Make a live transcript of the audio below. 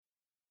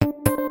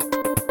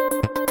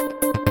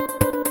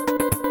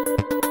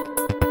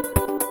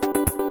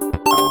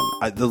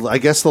I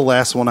guess the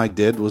last one I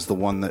did was the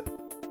one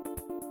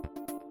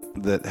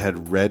that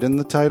had red in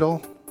the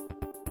title,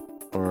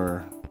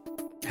 or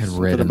had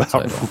red in the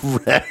title.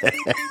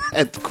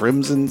 Red,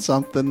 crimson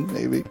something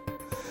maybe.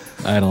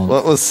 I don't.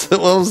 What was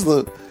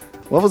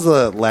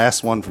the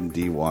last one from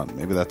D1?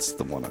 Maybe that's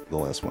the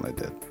last one I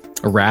did.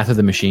 A Wrath of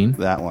the Machine.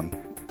 That one.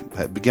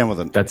 It began with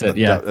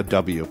a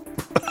W.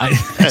 I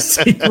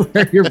see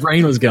where your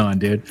brain was going,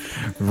 dude.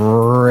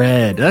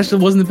 Red. That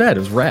actually wasn't bad.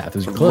 It was Wrath. It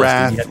was close.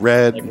 Wrath,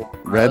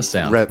 red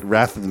sound.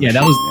 Wrath of the Machine.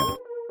 That was. Yeah.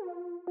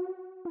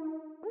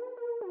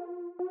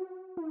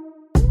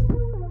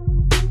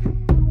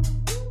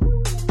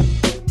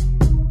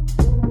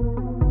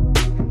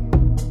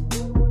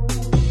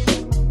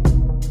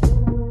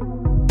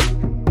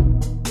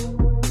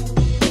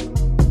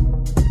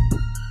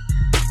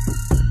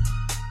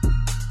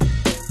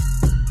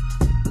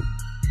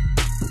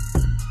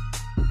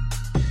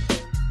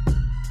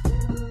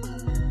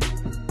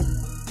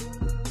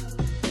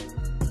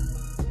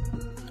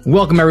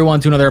 Welcome,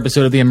 everyone, to another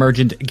episode of the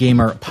Emergent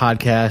Gamer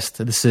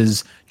Podcast. This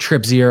is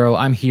Trip Zero.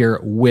 I'm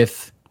here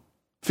with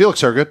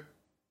Felix Hergood.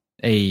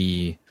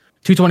 A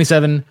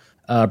 227,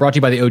 brought to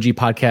you by the OG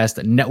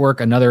Podcast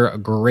Network. Another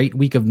great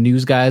week of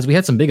news, guys. We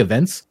had some big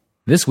events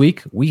this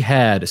week. We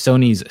had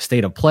Sony's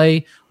State of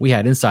Play. We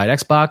had Inside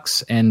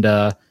Xbox, and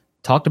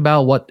talked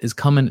about what is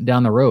coming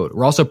down the road.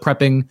 We're also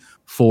prepping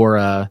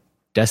for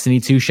Destiny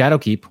 2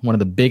 Shadowkeep, one of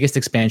the biggest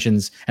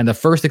expansions and the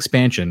first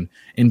expansion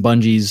in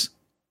Bungie's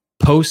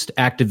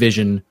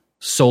post-Activision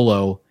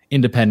solo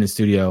independent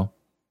studio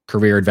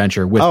career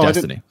adventure with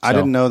Destiny. I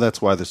didn't know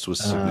that's why this was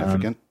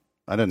significant.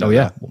 I didn't know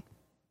that.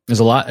 There's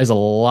a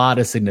lot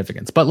of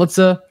significance. But let's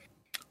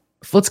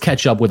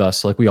catch up with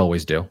us like we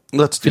always do.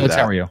 Let's do Felix, that.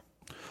 how are you?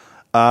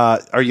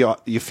 Are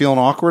you feeling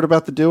awkward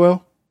about the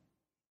duo?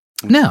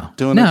 No.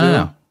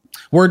 No.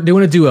 We're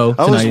doing a duo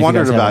tonight. I always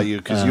wondered about you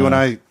because you and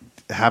I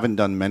haven't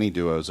done many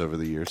duos over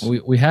the years.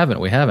 We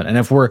haven't. And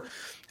if we're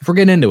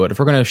getting into it, if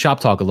we're going to shop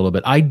talk a little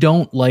bit, I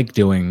don't like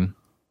doing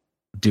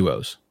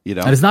duos. You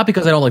don't? And it's not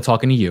because I don't like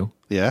talking to you.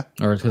 Yeah.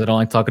 Or because I don't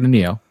like talking to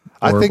Neo.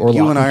 I think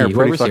you and I are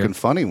pretty fucking here.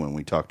 funny when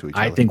we talk to each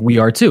other. I think we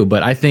are too,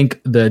 but I think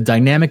the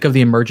dynamic of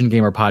the Emergent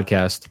Gamer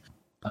Podcast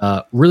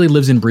really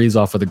lives and breathes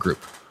off of the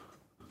group.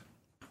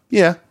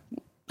 Yeah.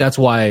 That's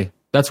why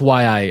I'm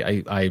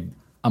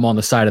on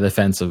the side of the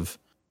fence of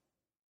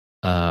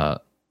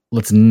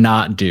let's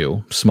not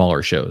do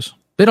smaller shows.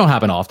 They don't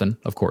happen often,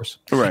 of course.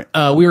 Right.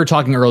 We were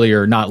talking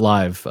earlier, not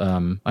live.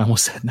 I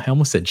almost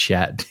said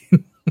chat.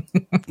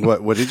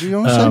 What did you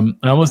almost say?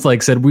 I almost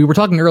said we were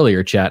talking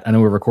earlier, chat. I know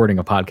we're recording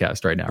a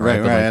podcast right now, right?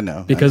 Right. I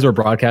know. Because we're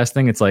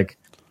broadcasting, it's like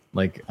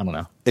I don't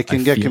know. It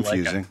can get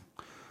confusing.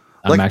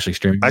 I'm actually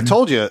streaming. I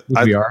told you.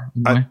 We are.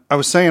 I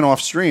was saying off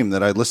stream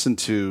that I listened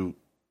to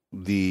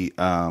the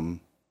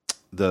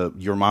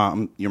Your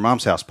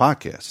Mom's House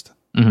podcast,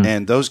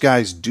 and those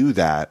guys do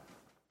that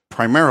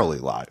primarily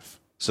live.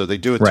 So they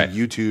do it to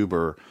YouTube,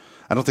 or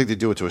I don't think they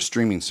do it to a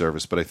streaming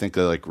service, but I think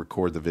they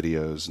record the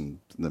videos and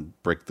then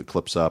break the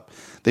clips up.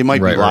 They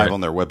might be live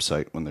on their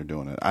website when they're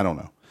doing it. I don't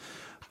know.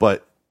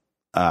 But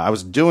I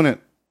was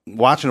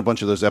watching a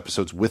bunch of those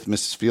episodes with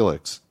Mrs.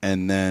 Felix,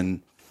 and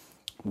then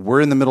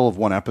we're in the middle of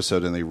one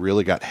episode and they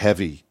really got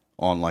heavy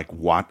on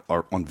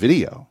on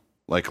video.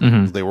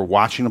 They were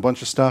watching a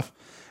bunch of stuff,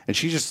 and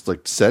she just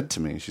said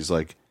to me, she's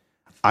like,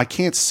 I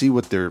can't see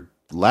what they're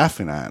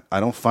laughing at. I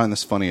don't find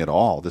this funny at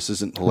all. This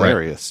isn't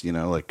hilarious,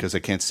 because I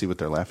can't see what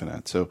they're laughing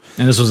at. So,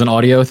 and this was an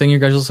audio thing you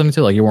guys were listening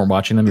to? You weren't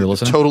watching them, you were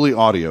listening? Totally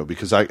audio,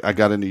 because I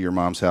got into Your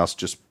Mom's House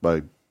just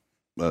by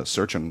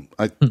searching.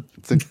 I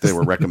think they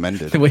were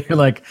recommended.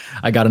 You're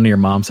I got into Your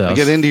Mom's House. I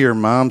get into Your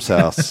Mom's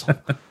House.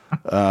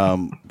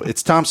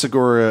 It's Tom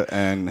Segura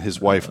and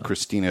his wife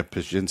Christina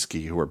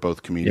Pajinski, who are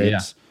both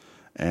comedians.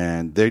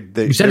 And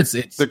you said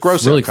it's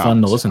gross, really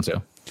fun to listen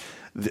to.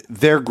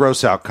 They're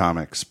gross out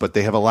comics, but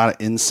they have a lot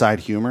of inside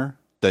humor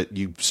that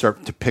you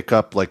start to pick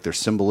up their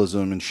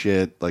symbolism and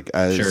shit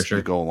as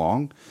you go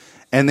along.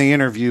 And they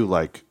interview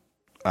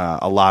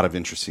a lot of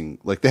interesting,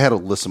 they had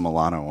Alyssa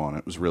Milano on.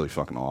 It was really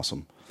fucking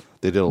awesome.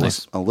 They did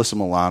Alyssa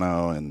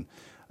Milano, and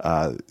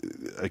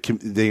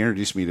they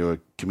introduced me to a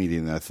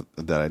comedian that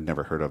I'd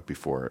never heard of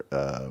before.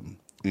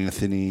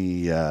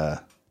 Anthony, I'm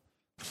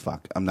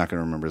not going to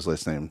remember his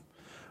last name.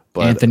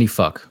 But Anthony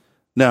Fuck.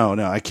 No,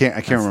 I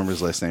can't remember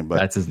his last name, but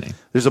that's his name.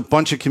 There's a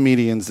bunch of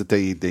comedians that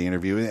they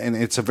interview, and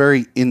it's a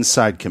very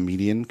inside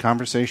comedian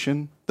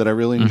conversation that I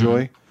really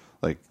enjoy.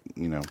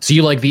 So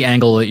you like the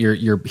angle that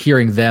you're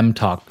hearing them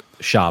talk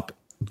shop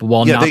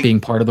while not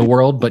being part of the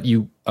world, but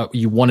you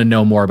want to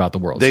know more about the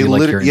world.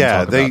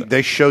 They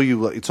they show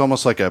you. It's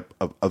almost like a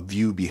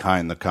view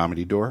behind the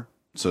comedy door.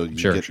 So you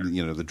get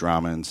the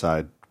drama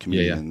inside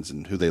comedians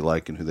and who they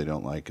like and who they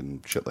don't like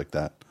and shit like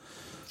that.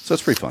 So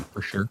it's pretty fun.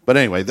 For sure. But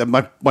anyway,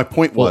 my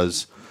point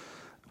was,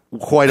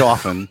 quite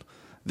often,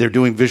 they're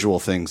doing visual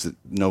things that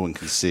no one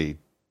can see.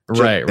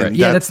 Right.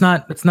 Yeah, that's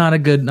not a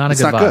good vibe.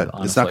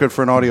 Honestly. It's not good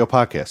for an audio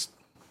podcast.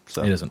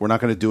 So it isn't. We're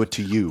not going to do it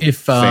to you,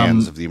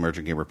 fans of the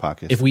Emergent Gamer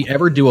Podcast. If we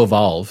ever do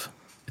evolve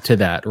to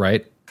that,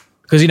 right?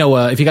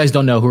 Because, if you guys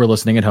don't know who are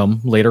listening at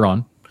home later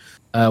on,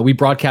 we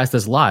broadcast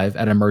this live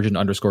at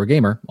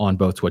emergent_gamer on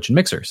both Twitch and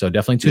Mixer. So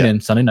definitely tune in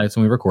Sunday nights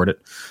when we record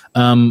it.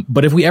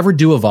 But if we ever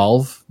do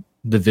evolve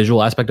the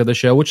visual aspect of the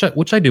show,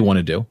 which I do want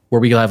to do, where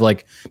we have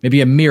like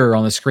maybe a mirror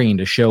on the screen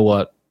to show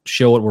what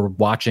we're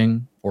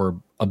watching or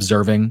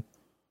observing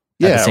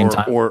at the same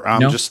time. Or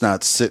I'm just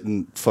not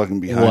sitting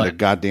fucking behind a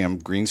goddamn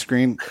green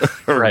screen.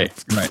 Right.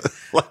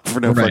 For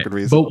no fucking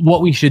reason. But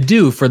what we should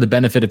do for the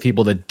benefit of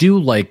people that do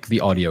like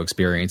the audio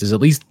experience is at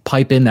least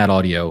pipe in that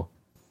audio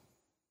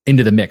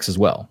into the mix as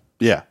well.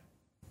 Yeah.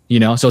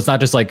 So it's not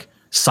just like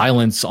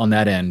silence on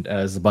that end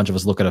as a bunch of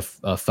us look at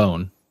a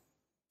phone.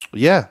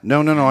 Yeah.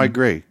 No. I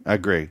agree.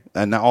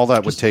 And all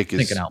that would take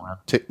is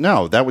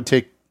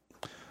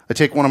I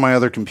take one of my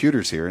other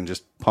computers here and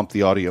just pump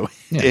the audio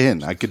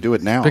in. I could do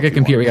it now. Pick a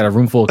computer. We got a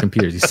room full of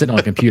computers. He's sitting on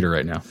a computer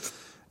right now.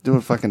 Do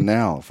it fucking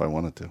now if I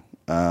wanted to.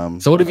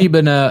 So what have you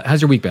been,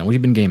 how's your week been? What have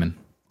you been gaming?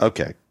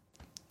 Okay.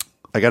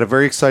 I got a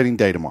very exciting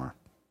day tomorrow.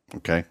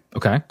 Okay.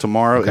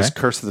 Tomorrow is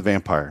Curse of the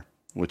Vampire,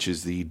 which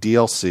is the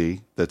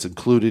DLC that's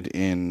included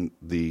in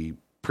the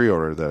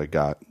pre-order that I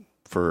got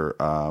for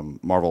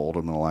Marvel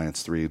Ultimate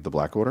Alliance 3, The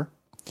Black Order.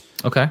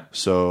 Okay.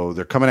 So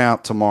they're coming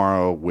out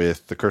tomorrow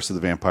with the Curse of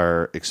the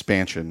Vampire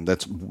expansion.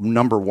 That's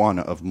number one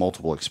of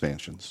multiple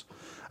expansions.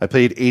 I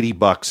paid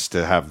 $80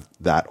 to have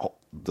that.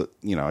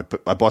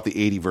 I bought the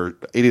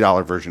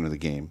 $80 version of the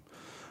game.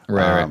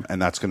 Right.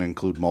 And that's going to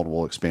include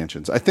multiple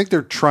expansions. I think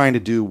they're trying to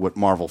do what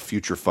Marvel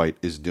Future Fight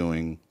is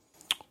doing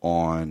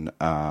on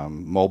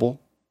mobile.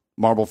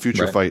 Marvel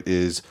Future Fight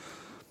is,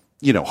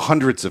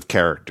 hundreds of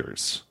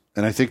characters.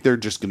 And I think they're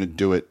just going to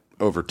do it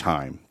over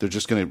time. They're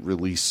just going to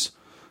release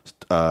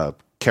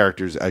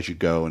characters as you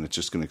go, and it's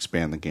just going to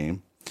expand the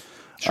game.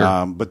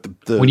 Sure. But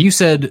when you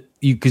said,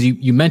 because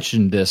you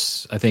mentioned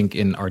this, I think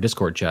in our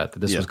Discord chat that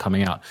this was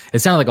coming out, it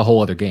sounded like a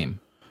whole other game.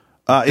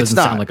 It's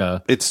not sound like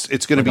a. It's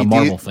going to be a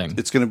Marvel thing.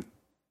 It's going to.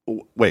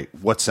 Wait,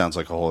 what sounds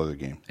like a whole other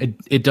game?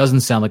 It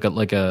doesn't sound like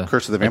a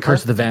Curse of the Vampire.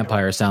 Curse of the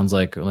Vampire sounds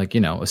like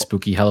a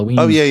spooky Halloween.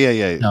 Oh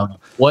yeah. No.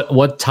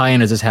 What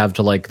tie-in does this have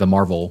to like the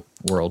Marvel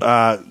world?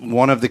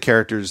 One of the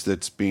characters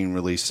that's being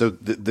released. So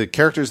the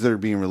characters that are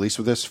being released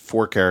with this,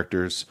 4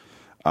 characters,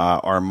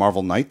 are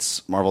Marvel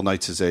Knights. Marvel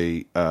Knights is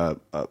a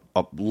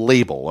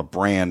label, a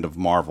brand of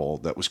Marvel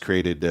that was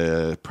created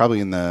probably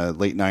in the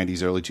late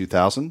 90s, early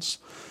 2000s.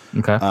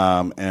 Okay.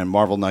 And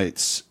Marvel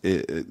Knights,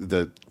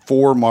 the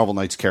 4 Marvel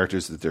Knights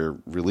characters that they're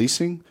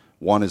releasing,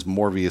 one is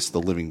Morbius the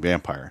Living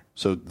Vampire.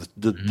 So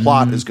the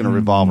plot is going to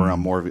revolve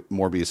around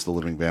Morbius the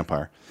Living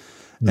Vampire.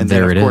 And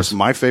then, of course,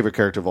 my favorite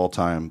character of all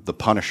time, the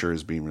Punisher,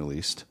 is being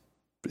released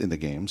in the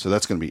game. So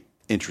that's going to be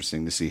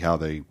interesting to see how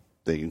they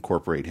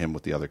incorporate him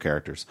with the other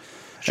characters.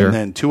 Sure. And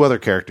then 2 other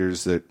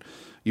characters that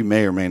you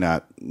may or may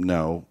not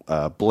know,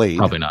 Blade.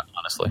 Probably not,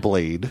 honestly.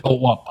 Blade. Oh,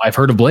 well, I've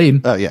heard of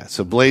Blade. Oh, yeah.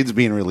 So Blade's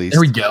being released.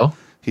 There we go.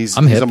 He's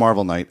a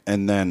Marvel Knight.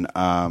 And then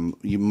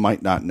you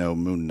might not know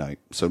Moon Knight.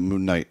 So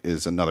Moon Knight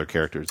is another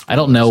character. I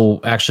don't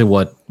know actually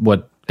what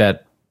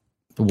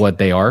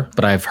they are,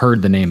 but I've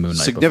heard the name Moon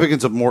Knight.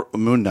 Significance of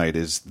Moon Knight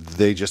is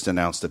they just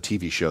announced a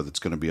TV show that's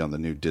going to be on the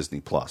new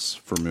Disney Plus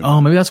for Moon Knight. Oh,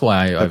 maybe that's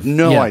why I have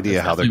no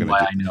idea how they're going to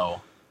do it. I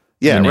know.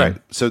 Yeah, right.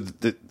 So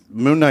the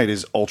Moon Knight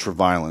is ultra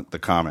violent, the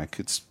comic.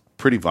 It's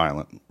pretty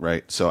violent,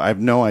 right? So I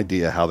have no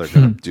idea how they're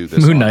going to do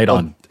this. Moon Knight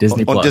on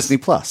Disney Plus. On Disney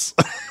Plus.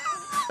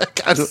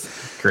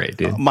 Great,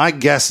 dude. My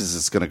guess is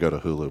it's going to go to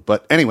Hulu.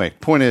 But anyway,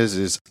 point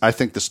is I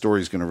think the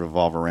story is going to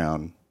revolve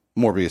around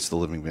Morbius the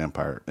Living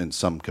Vampire in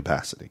some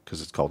capacity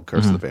because it's called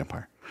Curse of the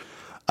Vampire.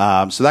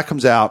 So that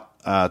comes out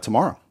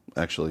tomorrow,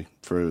 actually,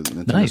 for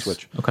Nintendo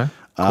Switch. Okay,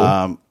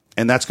 cool.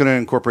 And that's going to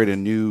incorporate a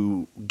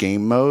new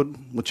game mode,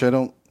 which I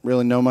don't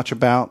really know much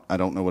about. I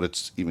don't know what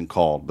it's even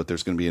called, but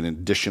there's going to be an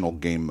additional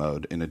game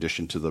mode in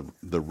addition to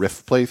the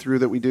Rift playthrough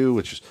that we do,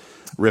 which is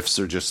Rifts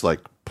are just like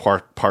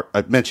part.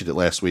 I mentioned it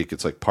last week.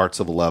 It's like parts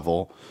of a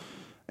level,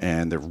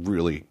 and they're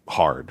really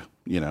hard,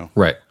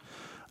 Right.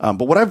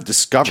 But what I've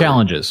discovered...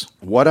 Challenges.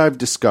 What I've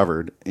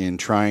discovered in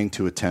trying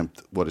to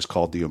attempt what is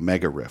called the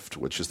Omega Rift,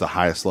 which is the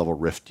highest level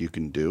rift you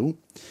can do,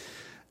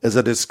 is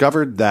I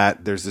discovered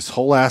that there's this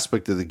whole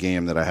aspect of the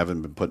game that I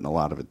haven't been putting a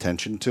lot of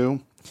attention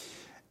to.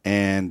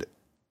 And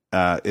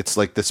it's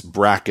like this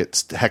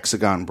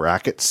hexagon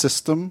bracket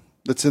system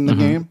that's in the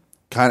game.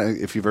 Kind of,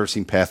 if you've ever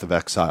seen Path of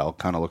Exile,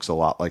 kind of looks a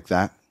lot like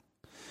that.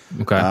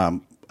 Okay.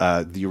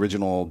 The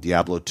original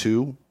Diablo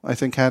 2, I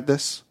think, had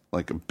this.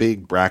 Like a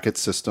big bracket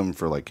system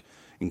for like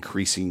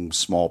increasing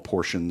small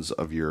portions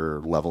of your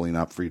leveling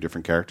up for your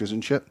different characters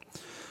and shit.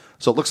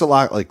 So it looks a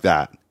lot like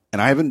that.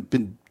 And I haven't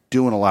been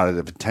doing a lot of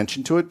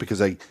attention to it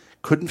because I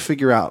couldn't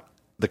figure out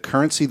the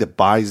currency that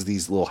buys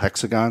these little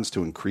hexagons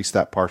to increase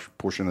that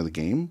portion of the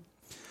game.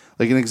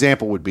 Like an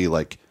example would be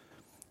like,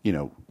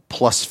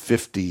 plus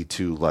 50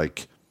 to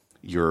like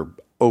your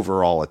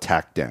overall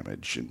attack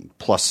damage and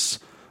plus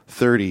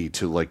 30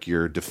 to like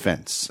your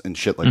defense and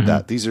shit like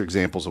that. These are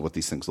examples of what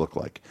these things look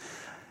like.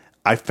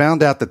 I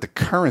found out that the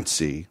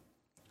currency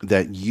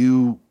that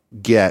you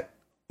get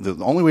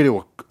the only way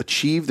to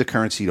achieve the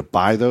currency to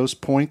buy those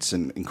points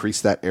and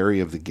increase that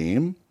area of the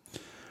game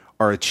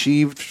are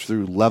achieved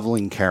through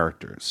leveling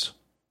characters.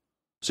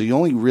 So you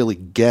only really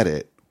get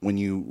it when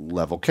you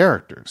level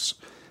characters.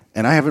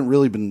 And I haven't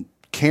really been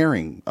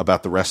caring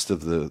about the rest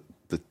of the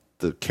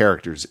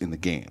characters in the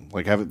game.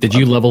 Like, did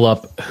you level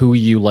up who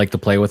you like to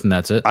play with, and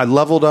that's it? I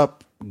leveled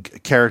up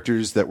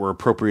characters that were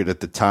appropriate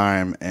at the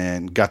time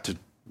and got to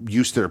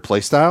use their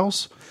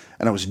playstyles,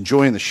 and I was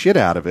enjoying the shit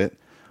out of it.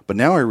 But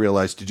now I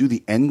realize to do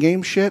the end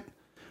game shit,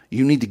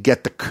 you need to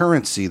get the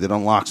currency that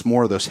unlocks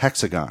more of those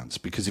hexagons,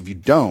 because if you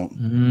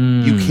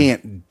don't, you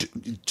can't.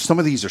 Some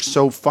of these are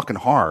so fucking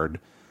hard.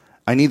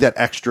 I need that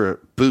extra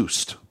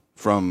boost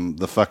from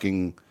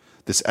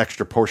this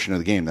extra portion of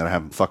the game that I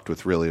haven't fucked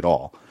with really at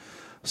all.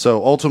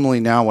 So ultimately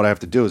now what I have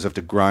to do is I have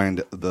to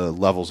grind the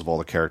levels of all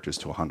the characters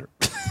to 100.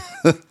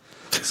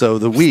 So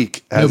the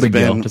week has no big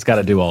been... deal. Just got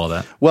to do all of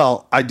that.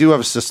 Well, I do have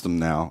a system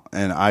now,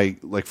 and I,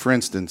 like, for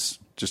instance,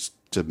 just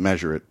to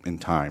measure it in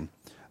time,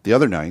 the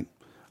other night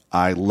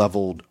I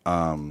leveled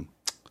Wasp,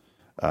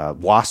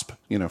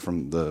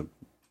 from the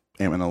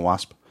Ant-Man and the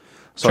Wasp.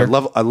 So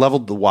sure. I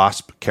leveled the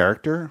Wasp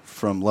character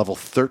from level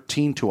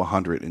 13 to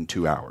 100 in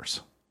 2 hours.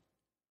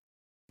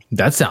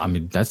 That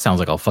sounds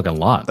like a fucking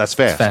lot. That's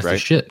fast, fast right?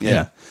 As shit.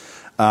 Yeah.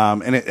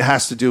 And it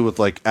has to do with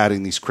like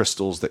adding these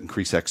crystals that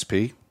increase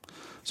XP.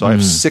 So I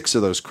have 6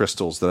 of those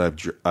crystals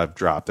that I've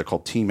dropped. They're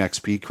called Team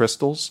XP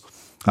crystals.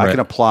 Right. I can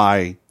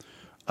apply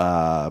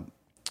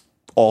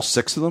all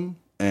 6 of them,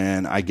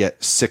 and I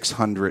get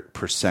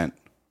 600%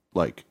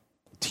 like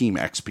Team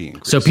XP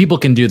increase. So people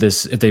can do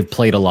this if they've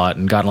played a lot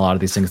and gotten a lot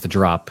of these things to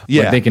drop.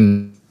 Yeah, like they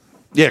can.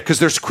 Yeah, because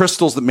there's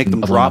crystals that make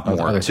them drop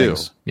more too.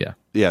 Things. Yeah.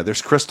 Yeah,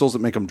 there's crystals that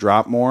make them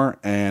drop more,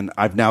 and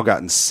I've now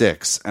gotten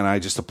 6, and I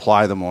just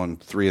apply them on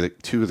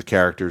 2 of the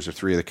characters or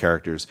 3 of the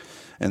characters,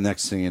 and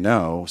next thing you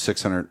know,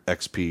 600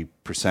 XP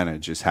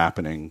percentage is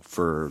happening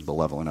for the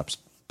leveling up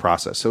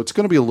process. So it's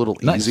going to be a little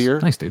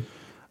easier. Nice, dude.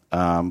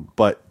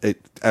 But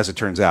as it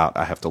turns out,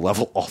 I have to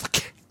level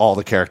all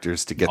the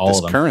characters to get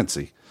this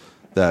currency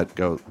that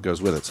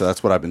goes with it. So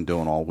that's what I've been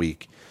doing all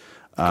week.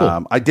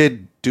 Cool. I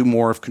did do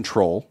more of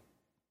Control.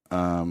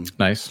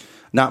 Nice.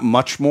 Not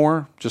much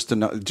more, just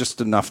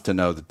enough to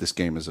know that this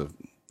game is a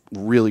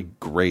really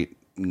great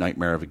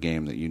nightmare of a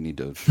game that you need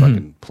to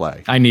fucking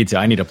play. I need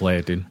to play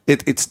it, dude.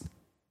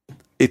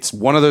 It's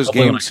one of those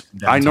games.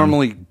 I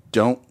normally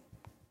don't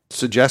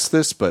suggest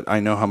this, but I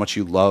know how much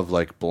you love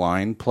like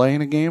blind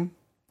playing a game.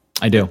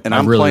 I do, and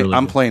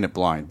I'm playing it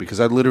blind because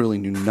I literally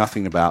knew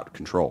nothing about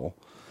Control,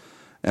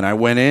 and I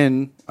went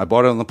in. I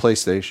bought it on the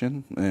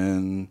PlayStation,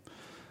 and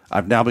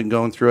I've now been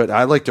going through it.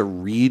 I like to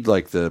read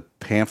like the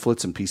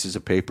pamphlets and pieces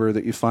of paper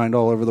that you find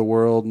all over the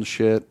world and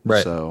shit.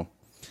 Right. So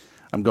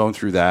I'm going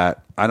through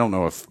that. I don't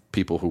know if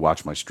people who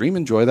watch my stream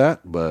enjoy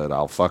that, but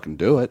I'll fucking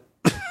do it.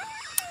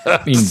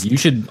 I mean, you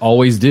should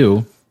always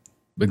do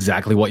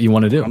exactly what you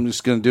want to do. I'm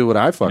just going to do what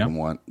I fucking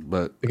want.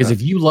 But because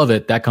if you love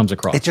it, that comes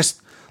across. It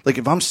just like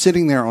if I'm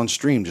sitting there on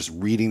stream just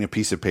reading a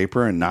piece of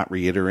paper and not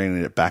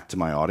reiterating it back to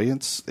my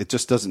audience, it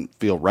just doesn't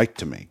feel right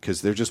to me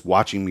because they're just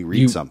watching me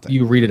read something.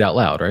 You read it out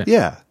loud, right?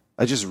 Yeah.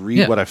 I just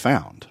read what I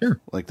found.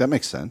 Sure. Like, that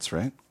makes sense,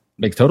 right?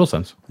 Makes total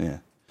sense. Yeah.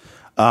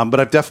 But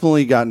I've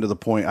definitely gotten to the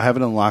point. I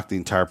haven't unlocked the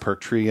entire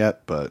perk tree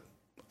yet, but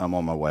I'm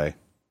on my way.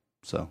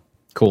 So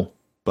cool.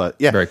 But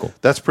yeah, very cool.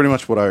 That's pretty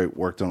much what I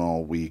worked on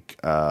all week.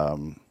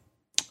 And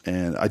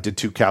I did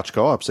 2 couch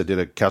co-ops. I did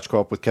a couch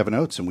co-op with Kevin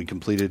Oates, and we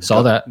completed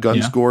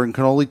Guns, Gore, and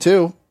Cannoli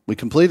 2. We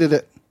completed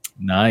it.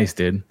 Nice,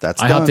 dude.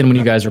 I hopped in when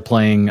you guys were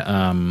playing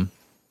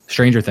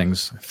Stranger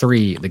Things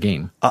 3, the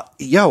game.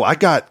 I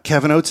got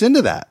Kevin Oates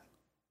into that.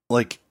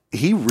 Like,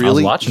 he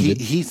really,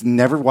 he's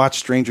never watched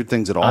Stranger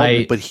Things at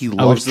all, but he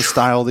loves the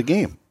style of the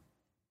game.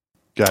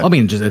 I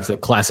mean, it's a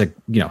classic,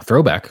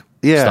 throwback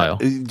style.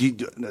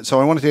 So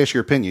I wanted to ask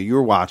your opinion. You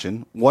were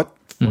watching. What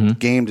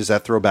game does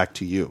that throw back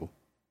to you?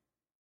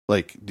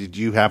 Like, did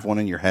you have one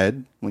in your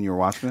head when you were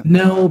watching it?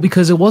 No,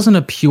 because it wasn't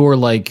a pure,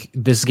 like,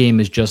 this game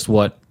is just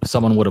what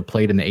someone would have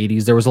played in the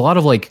 80s. There was a lot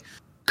of, like,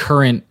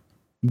 current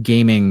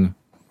gaming,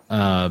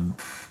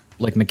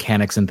 like,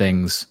 mechanics and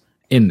things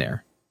in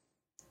there.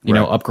 You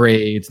know,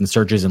 upgrades and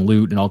searches and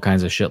loot and all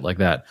kinds of shit like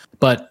that.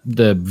 But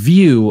the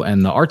view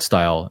and the art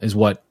style is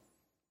what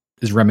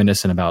is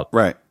reminiscent about.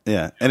 Right.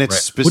 Yeah. And it's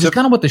specific. Which is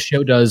kind of what the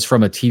show does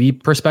from a TV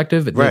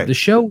perspective. The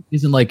show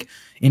isn't like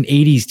an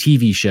 80s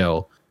TV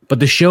show,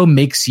 but the show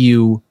makes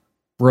you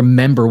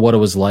remember what it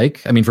was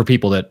like. I mean, for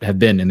people that have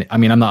been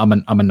I'm a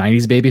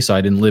 90s baby, so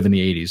I didn't live in the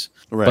 80s.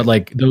 Right. But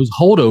like those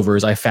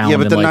holdovers I found. Yeah,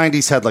 but the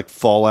 90s had like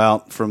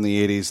fallout from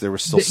the 80s. There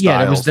was still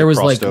styles. There was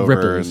like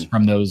ripples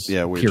from those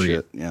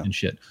period and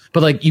shit.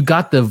 But like you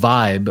got the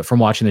vibe from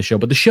watching the show.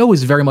 But the show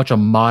is very much a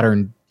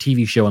modern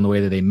TV show in the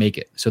way that they make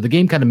it. So the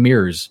game kind of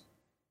mirrors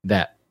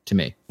that to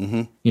me.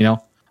 Mm-hmm.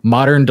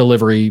 Modern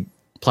delivery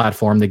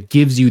platform that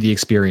gives you the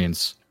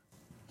experience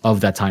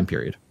of that time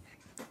period.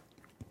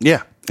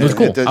 Yeah. It was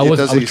cool. I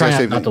was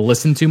trying not to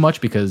listen too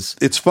much because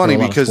it's funny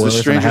because the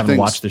Stranger Things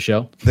watched the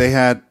show. They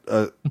had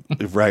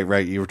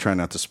right. You were trying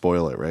not to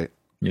spoil it, right?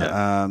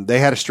 Yeah. They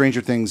had a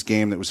Stranger Things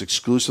game that was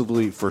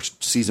exclusively for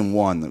season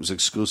 1 that was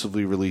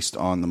exclusively released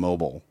on the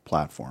mobile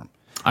platform.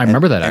 I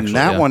remember that actually. And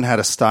that one had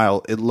a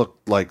style, it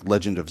looked like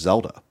Legend of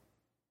Zelda,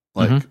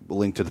 like A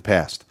Link to the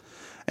Past.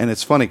 And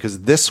it's funny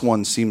because this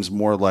one seems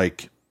more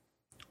like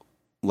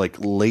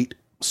late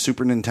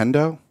Super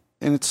Nintendo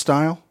in its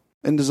style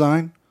and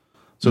design.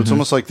 So it's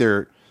almost like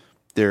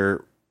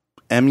they're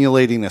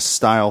emulating a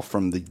style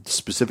from the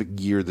specific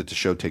year that the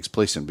show takes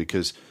place in,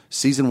 because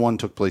season 1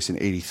 took place in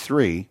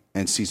 83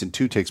 and season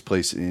 2 takes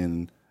place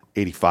in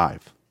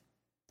 85.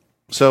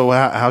 So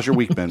how's your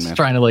week been, man? Just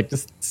trying to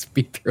just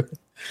speed through it.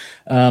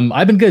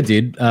 I've been good,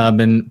 dude. I've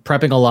been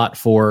prepping a lot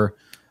for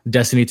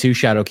Destiny 2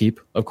 Shadowkeep,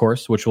 of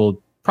course, which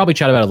we'll probably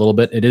chat about a little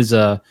bit.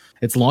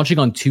 It's launching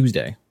on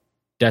Tuesday.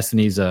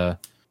 Destiny's the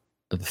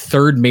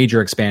third major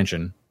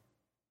expansion,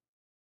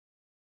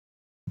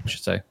 I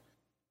should say.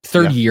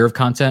 Third year of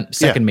content,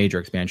 second major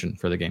expansion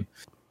for the game.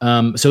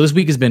 So this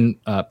week has been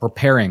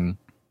preparing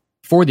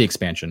for the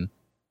expansion,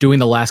 doing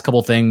the last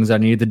couple things I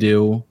needed to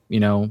do,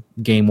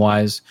 game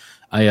wise.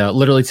 I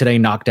literally today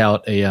knocked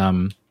out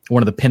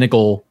one of the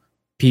pinnacle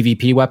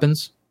PvP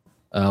weapons.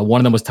 One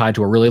of them was tied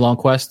to a really long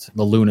quest,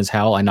 the Luna's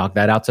Howl. I knocked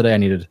that out today. I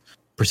needed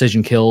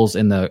precision kills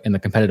in the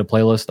competitive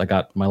playlist. I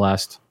got my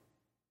last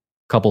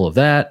couple of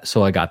that,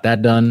 so I got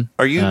that done.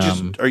 Are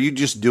you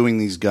just doing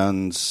these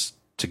guns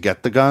to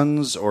get the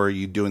guns, or are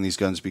you doing these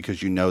guns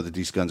because you know that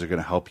these guns are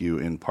going to help you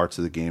in parts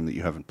of the game that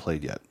you haven't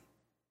played yet?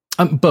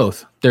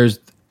 Both. The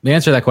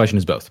answer to that question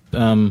is both.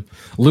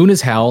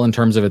 Luna's Howl, in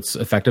terms of its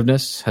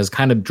effectiveness, has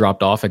kind of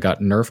dropped off. It got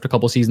nerfed a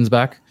couple seasons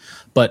back.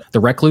 But the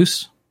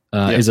Recluse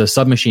is a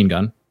submachine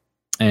gun.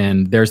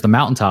 And there's the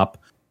Mountaintop,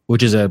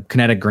 which is a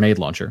kinetic grenade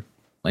launcher.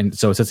 And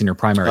so it sits in your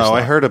primary slot.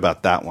 I heard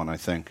about that one, I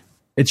think.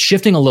 It's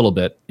shifting a little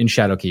bit in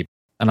Shadowkeep.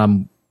 And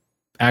I'm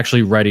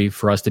actually ready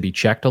for us to be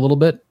checked a little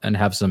bit and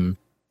have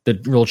the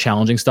real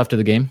challenging stuff to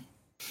the game.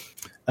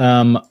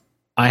 I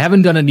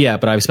haven't done it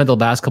yet, but I've spent the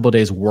last couple of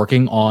days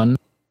working on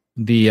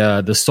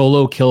the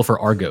solo kill for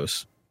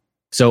Argos.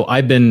 So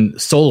I've been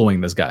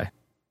soloing this guy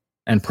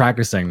and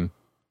practicing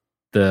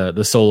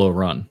the solo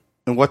run.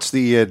 And what's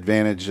the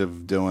advantage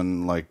of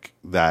doing like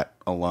that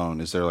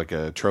alone? Is there like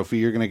a trophy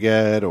you're going to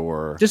get,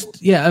 or it's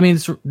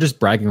just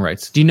bragging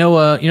rights. Do you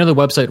know the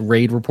website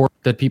Raid Report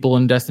that people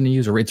in Destiny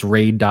use, or it's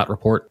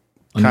raid.report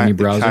on any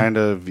browser? Kind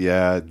of,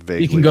 yeah.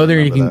 Vaguely you can go there.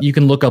 You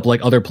can look up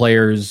like other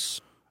players.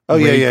 Oh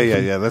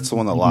yeah. That's the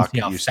one that Locke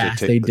used to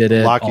take. They did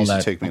it. Locke used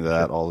to take me to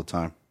that all the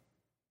time.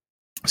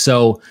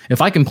 So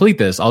if I complete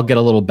this, I'll get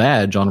a little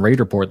badge on Raid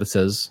Report that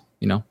says,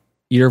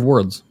 Eater of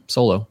Words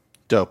solo.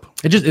 Dope.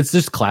 It's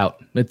just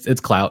clout.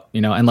 It's clout,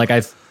 and like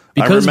I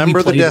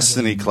remember the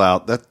Destiny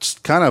clout. That's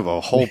kind of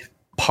a whole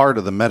part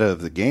of the meta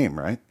of the game,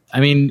 right?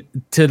 We in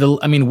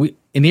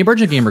the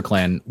Emergent Gamer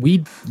clan,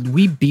 we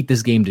beat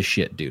this game to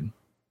shit, dude.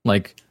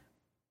 Like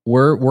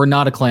we're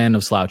not a clan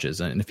of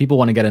slouches, and if people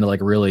want to get into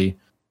like really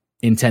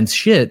intense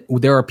shit,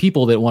 there are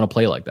people that want to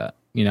play like that,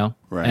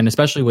 Right. And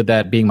especially with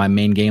that being my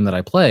main game that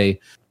I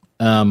play,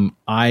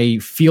 I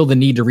feel the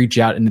need to reach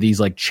out into these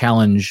like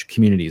challenge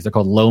communities. They're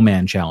called low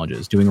man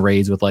challenges, doing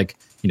raids with like,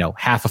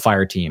 half a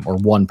fire team or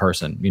one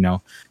person,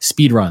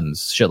 speed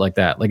runs, shit like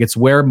that. Like it's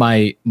where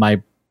my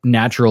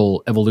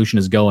natural evolution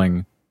is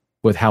going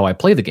with how I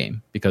play the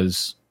game,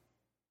 because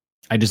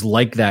I just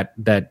like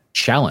that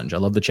challenge. I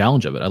love the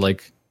challenge of it. I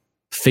like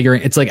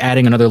figuring, it's like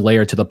adding another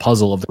layer to the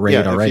puzzle of the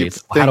raid already.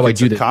 How do I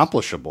do this?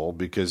 Accomplishable,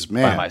 because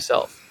man, by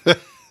myself.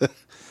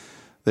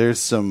 There's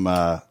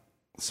some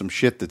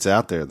shit that's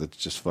out there that's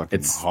just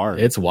fucking hard.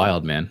 It's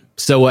wild, man.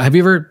 So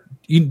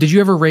did you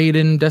ever raid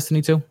in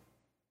Destiny 2?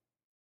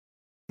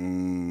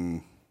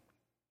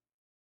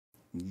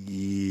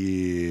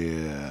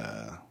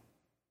 Yeah,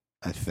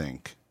 I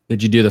think.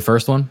 Did you do the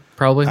first one?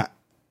 Probably.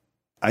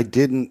 I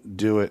didn't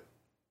do it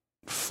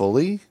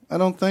fully, I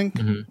don't think.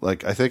 Mm-hmm.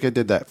 Like I think I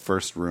did that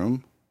first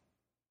room.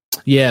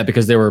 Yeah,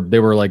 because they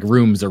were like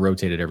rooms that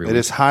rotated every week. It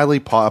is highly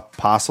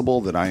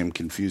possible that I am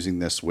confusing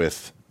this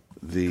with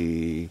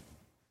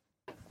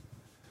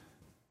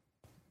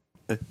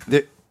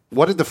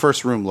what did the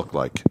first room look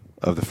like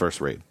of the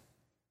first raid?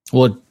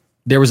 Well,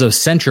 there was a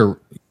center.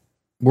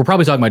 We're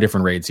probably talking about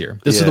different raids here.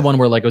 This is the one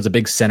where like it was a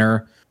big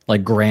center,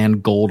 like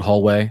grand gold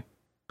hallway.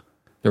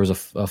 There was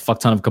a fuck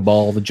ton of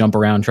Cabal to jump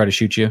around, try to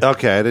shoot you.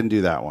 Okay, I didn't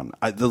do that one.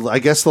 I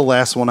guess the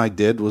last one I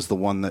did was the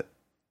one that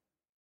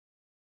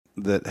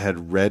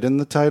had red in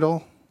the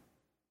title,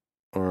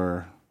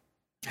 or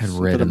had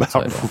red in the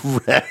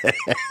title. Red,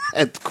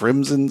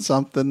 crimson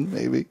something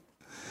maybe.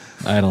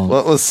 I don't.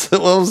 What was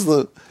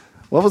the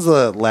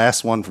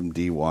last one from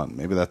D1?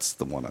 Maybe that's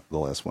the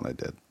last one I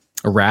did.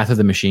 A Wrath of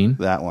the Machine.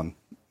 That one.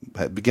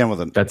 Began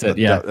with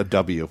a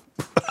W.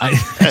 I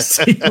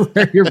see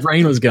where your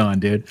brain was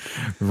going, dude.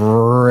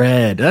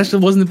 Red. That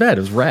actually wasn't bad.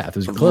 It was Wrath. It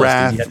was close.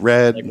 Wrath,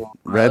 red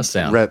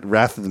sound.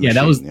 Wrath of the Machine.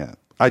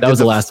 That was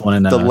the last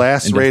one. The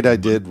last raid I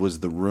did was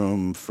the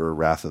room for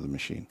Wrath of the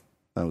Machine.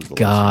 That was the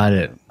got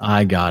it.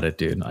 I got it,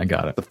 dude. I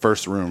got it. The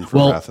first room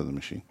for Wrath of the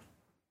Machine.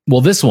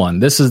 Well, this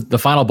is the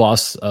final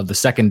boss of the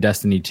second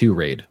Destiny 2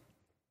 raid,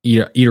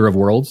 Eater of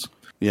Worlds.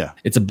 Yeah.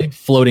 It's a big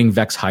floating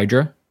Vex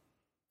Hydra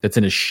that's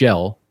in a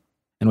shell.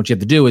 And what you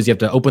have to do is you have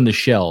to open the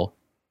shell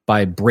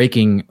by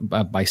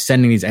by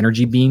sending these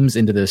energy beams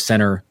into the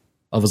center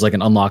of like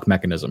an unlock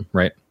mechanism,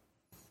 right?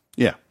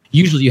 Yeah.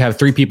 Usually you have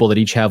 3 people that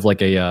each have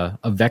like a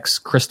Vex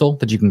crystal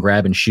that you can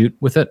grab and shoot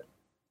with it.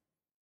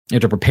 You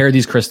have to prepare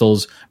these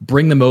crystals,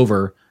 bring them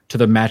over to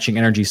the matching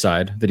energy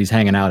side that he's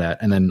hanging out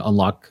at, and then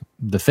unlock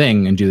the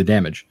thing and do the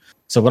damage.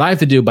 So what I have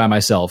to do by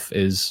myself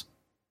is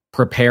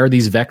prepare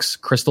these Vex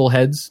crystal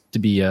heads to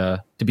be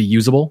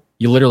usable.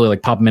 You literally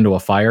like pop them into a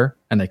fire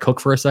and they cook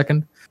for a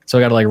second. So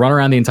I got to like run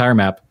around the entire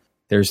map.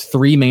 There's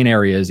 3 main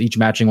areas, each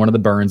matching one of the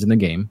burns in the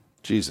game.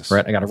 Jesus.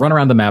 Right? I got to run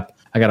around the map.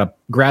 I got to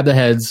grab the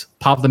heads,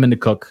 pop them into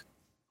cook,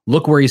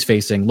 look where he's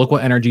facing, look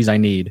what energies I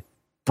need,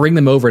 bring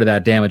them over to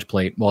that damage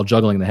plate while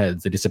juggling the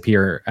heads. They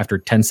disappear after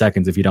 10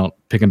 seconds if you don't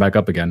pick them back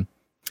up again.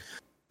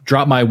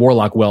 Drop my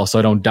Warlock well so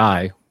I don't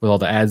die with all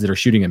the ads that are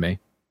shooting at me.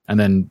 And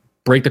then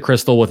break the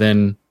crystal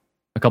within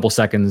a couple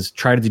seconds,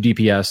 try to do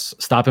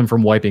DPS, stop him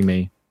from wiping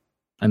me,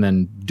 and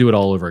then do it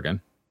all over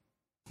again.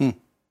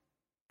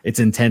 It's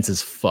intense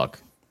as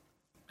fuck.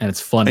 And it's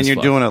fun as fuck.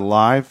 And you're doing it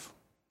live?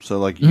 So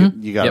like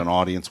you got an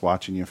audience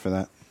watching you for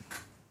that?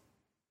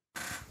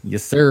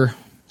 Yes, sir.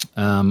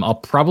 I'll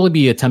probably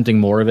be attempting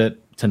more of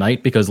it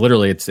tonight because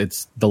literally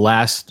it's the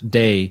last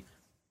day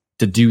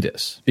to do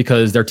this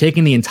because they're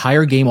taking the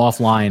entire game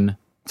offline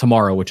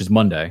tomorrow, which is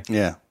Monday.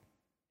 Yeah.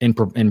 In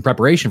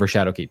preparation for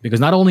Shadowkeep, because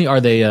not only are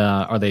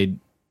they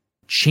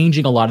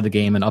changing a lot of the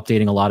game and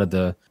updating a lot of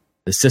the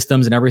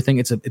systems and everything,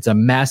 it's a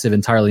massive,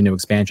 entirely new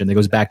expansion that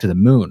goes back to the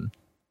moon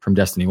from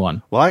Destiny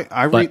 1. Well,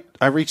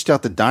 I reached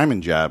out to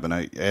Diamond Jab and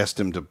I asked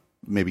him to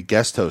maybe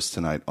guest host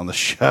tonight on the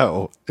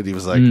show, and he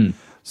was like,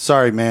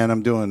 "Sorry, man,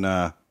 I'm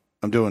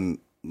doing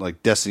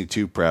like Destiny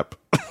 2 prep."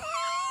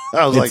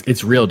 I was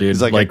 "It's real, dude."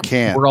 He's like, "I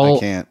can't. I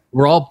can't."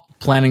 We're all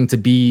planning to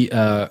be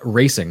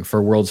racing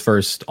for World's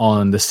First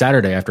on the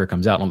Saturday after it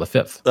comes out on the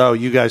 5th. Oh,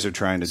 you guys are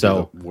trying to do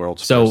the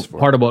World's First. So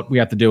part of what we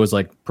have to do is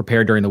like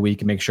prepare during the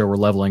week and make sure we're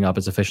leveling up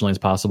as efficiently as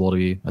possible to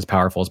be as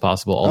powerful as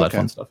possible, all that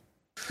fun stuff.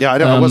 Yeah,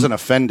 I wasn't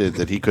offended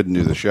that he couldn't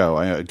do the show.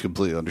 I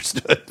completely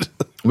understood.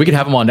 We could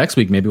have him on next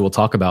week. Maybe we'll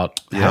talk about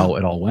how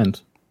it all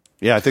went.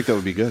 Yeah, I think that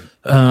would be good.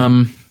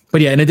 But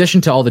yeah, in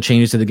addition to all the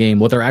changes to the game,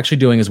 what they're actually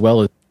doing as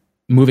well is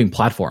moving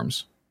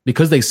platforms.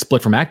 Because they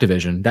split from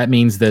Activision, that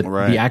means that the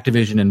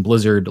Activision and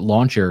Blizzard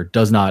launcher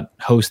does not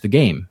host the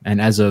game. And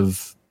as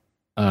of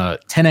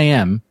 10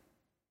 a.m.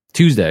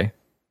 Tuesday,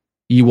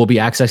 you will be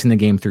accessing the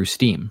game through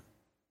Steam.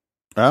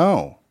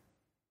 Oh,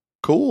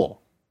 cool.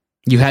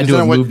 You had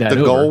to move that over.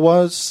 The goal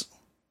was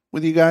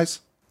with you guys?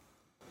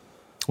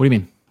 What do you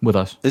mean with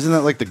us? Isn't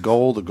that like the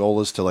goal? The goal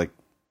is to like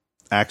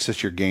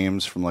access your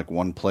games from like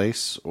one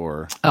place,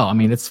 or? Oh, I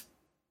mean, it's...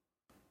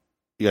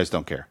 You guys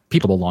don't care.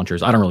 People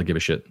launchers. I don't really give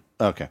a shit.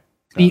 Okay.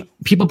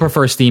 People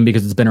prefer Steam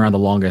because it's been around the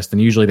longest,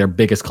 and usually their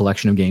biggest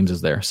collection of games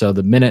is there. So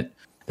the minute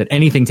that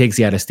anything takes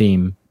you out of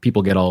Steam,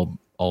 people get all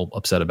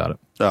upset about it.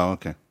 Oh,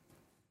 okay.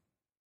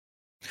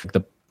 Like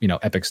the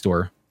Epic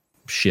Store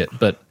shit,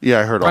 but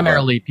yeah, I heard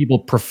primarily people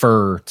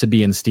prefer to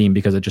be in Steam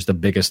because it's just the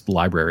biggest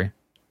library.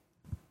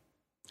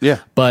 Yeah,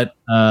 but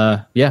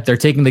they're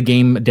taking the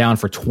game down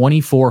for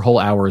 24 whole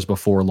hours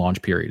before launch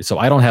period. So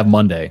I don't have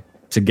Monday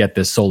to get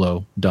this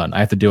solo done. I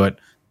have to do it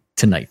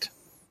tonight.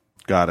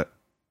 Got it.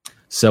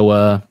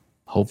 So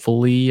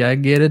hopefully I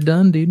get it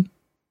done, dude.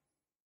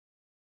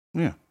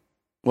 Yeah.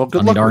 Well,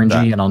 good I'll luck need with RNG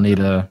that. and I'll need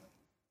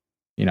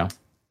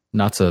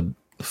not to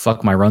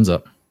fuck my runs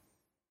up.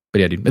 But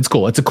yeah, dude, it's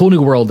cool. It's a cool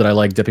new world that I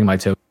like dipping my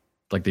toe,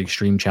 like the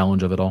extreme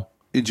challenge of it all.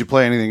 Did you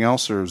play anything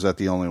else, or was that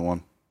the only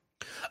one?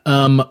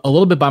 A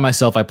little bit by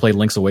myself. I played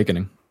Link's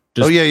Awakening.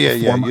 Yeah.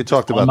 You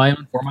talked about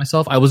for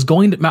myself.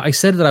 I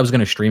said that I was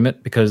going to stream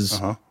it because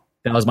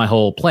that was my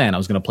whole plan. I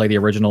was going to play the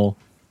original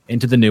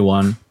into the new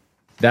one.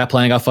 That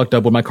plan got fucked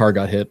up when my car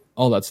got hit.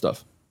 All that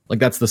stuff. Like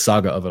that's the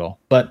saga of it all.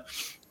 But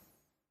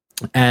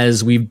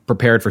as we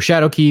prepared for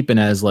Shadowkeep and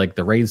as like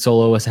the raid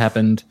solo has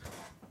happened,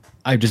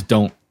 I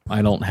don't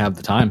have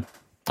the time.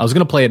 I was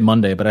going to play it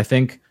Monday, but I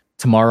think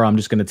tomorrow I'm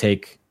just going to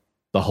take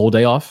the whole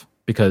day off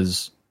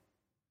because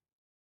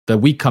the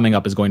week coming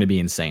up is going to be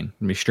insane. I'm going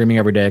to be streaming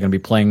every day. I'm going to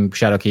be playing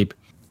Shadowkeep,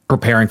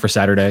 preparing for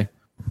Saturday.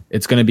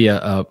 It's going to be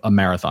a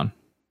marathon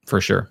for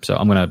sure. So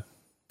I'm going to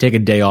take a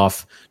day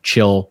off,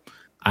 chill.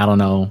 I don't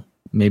know.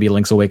 Maybe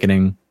Link's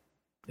Awakening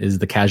is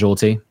the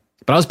casualty.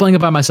 But I was playing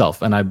it by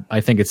myself, and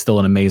I think it's still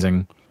an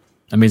amazing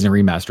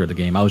remaster of the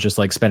game. I was just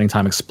like spending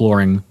time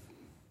exploring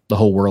the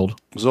whole world.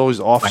 It was always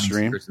off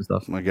stream and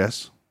stuff, I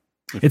guess.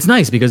 It's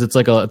nice because it's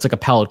like a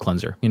palate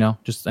cleanser, and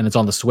it's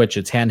on the Switch.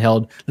 It's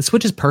handheld. The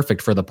Switch is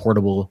perfect for the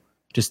portable,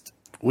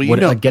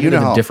 getting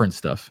into different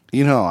stuff.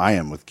 You know how I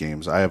am with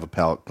games. I have a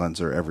palate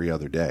cleanser every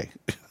other day.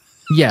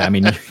 Yeah, I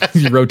mean,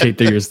 you rotate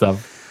through your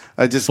stuff.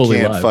 I just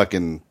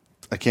can't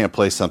I can't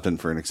play something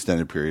for an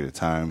extended period of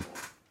time.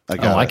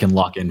 I can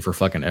lock in for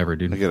fucking ever,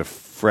 dude. I gotta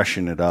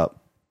freshen it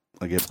up.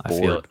 I get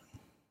bored.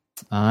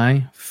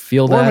 I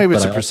feel that. Or maybe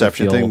it's a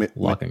perception thing.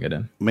 Locking it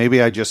in. Maybe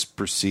I just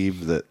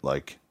perceive that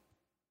like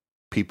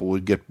people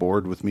would get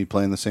bored with me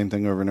playing the same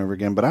thing over and over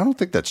again, but I don't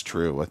think that's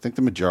true. I think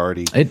the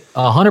majority, it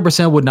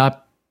 100%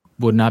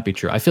 would not be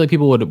true. I feel like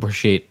people would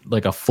appreciate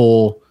like a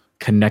full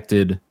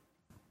connected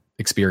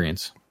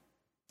experience.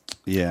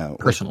 Yeah,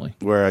 personally,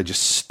 where I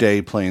just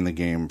stay playing the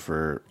game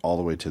for all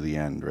the way to the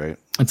end, right?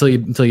 Until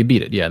you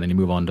beat it, yeah. Then you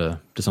move on to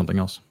something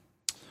else.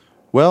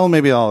 Well,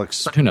 maybe I'll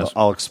who knows?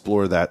 I'll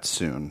explore that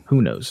soon.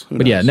 Who knows?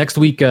 But yeah, next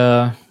week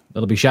it'll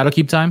be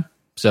Shadowkeep time.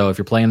 So if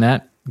you're playing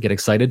that, get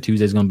excited.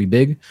 Tuesday's going to be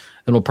big,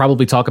 and we'll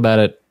probably talk about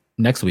it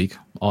next week.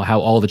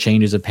 How all the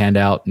changes have panned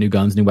out, new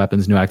guns, new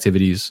weapons, new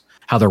activities,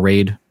 how the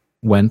raid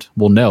went.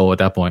 We'll know at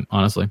that point,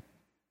 honestly.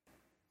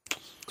 So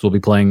we'll be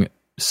playing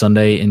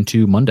Sunday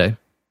into Monday.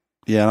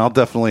 Yeah, and I'll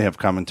definitely have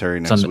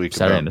commentary next week.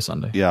 Saturday into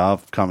Sunday. Yeah, I'll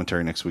have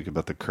commentary next week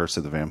about the Curse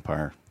of the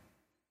Vampire.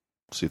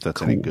 See if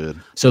that's any good.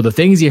 So the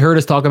things you heard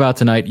us talk about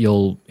tonight,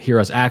 you'll hear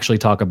us actually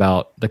talk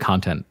about the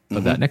content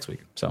of that next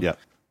week. So, yeah.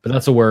 But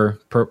that's what we're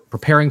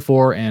preparing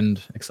for and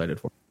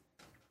excited for.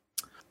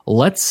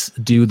 Let's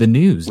do the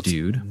news,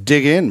 dude.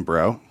 Dig in,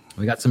 bro.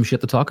 We got some shit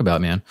to talk about,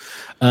 man.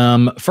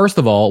 First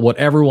of all, what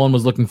everyone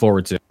was looking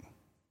forward to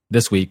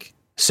this week,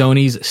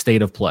 Sony's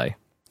State of Play.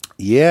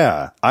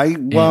 Yeah,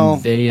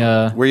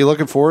 were you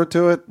looking forward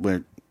to it?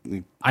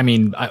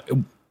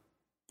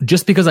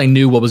 Just because I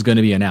knew what was going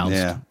to be announced.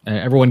 Yeah.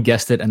 Everyone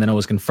guessed it, and then it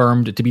was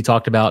confirmed to be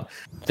talked about.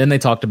 Then they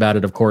talked about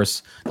it, of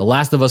course. The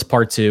Last of Us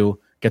Part 2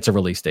 gets a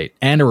release date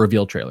and a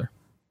reveal trailer.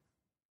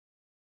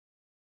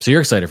 So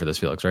you're excited for this,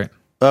 Felix, right?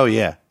 Oh,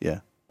 yeah,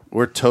 yeah.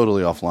 We're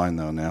totally offline,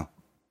 though, now.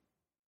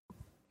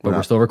 But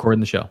we're still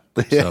recording the show.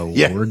 So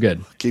yeah. We're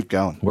good. Keep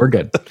going. We're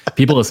good.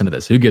 People listen to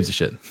this. Who gives a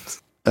shit?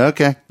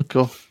 Okay,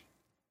 cool.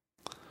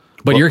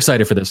 But you're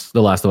excited for this,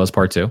 The Last of Us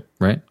Part 2,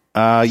 right?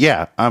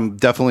 Yeah, I'm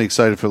definitely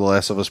excited for The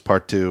Last of Us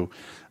Part 2.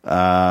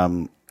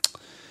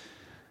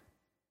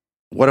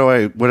 What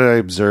did I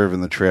observe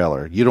in the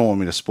trailer? You don't want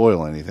me to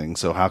spoil anything,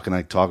 so how can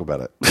I talk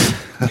about it?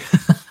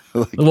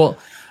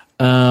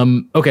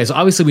 Okay, so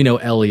obviously we know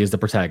Ellie is the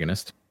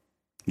protagonist.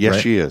 Yes,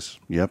 right? she is.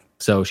 Yep.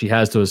 So she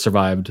has to have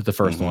survived the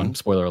first one.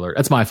 Spoiler alert.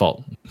 That's my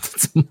fault.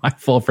 It's my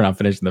fault for not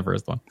finishing the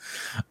first one.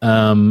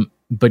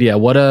 But yeah,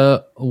 what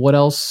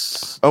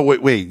else? Oh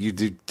wait,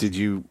 did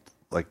you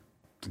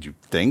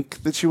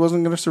think that she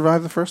wasn't going to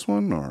survive the first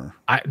one, or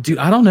I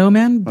don't know,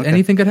 man. Okay.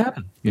 Anything could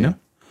happen, you know?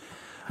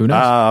 Who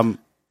knows?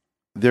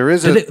 There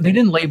is they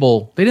didn't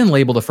label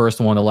the first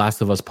one The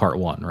Last of Us Part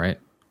 1, right?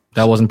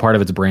 That wasn't part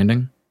of its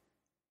branding?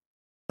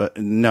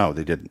 No,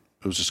 they didn't.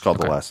 It was just called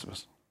The Last of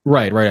Us.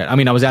 Right. I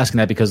mean, I was asking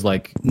that because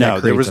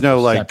there was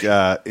no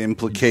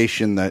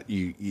implication that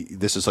you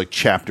this is like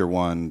chapter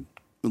 1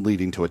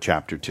 leading to a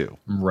chapter 2.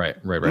 Right.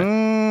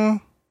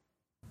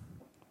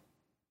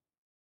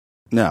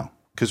 No,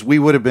 because we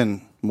would have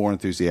been more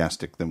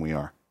enthusiastic than we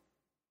are.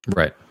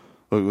 Right.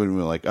 We would have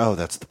been like, oh,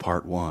 that's the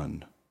part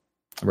 1.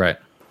 Right.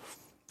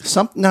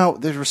 Now,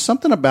 there was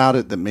something about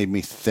it that made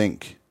me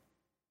think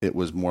it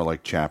was more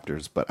like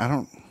chapters, but I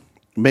don't...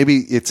 Maybe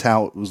it's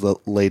how it was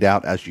laid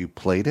out as you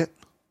played it.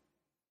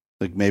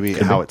 Like maybe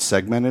how it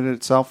segmented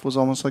itself was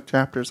almost like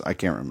chapters. I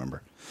can't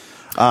remember.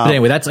 But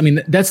anyway,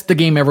 that's the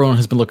game everyone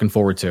has been looking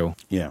forward to.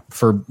 Yeah.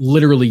 For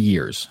literally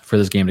years for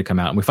this game to come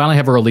out. And we finally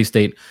have a release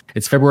date.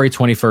 It's February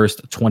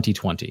 21st,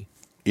 2020.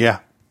 Yeah.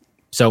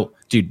 So,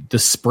 dude, the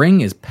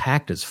spring is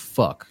packed as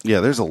fuck. Yeah,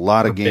 there's a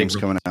lot of games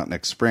coming out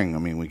next spring. I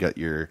mean, we got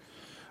your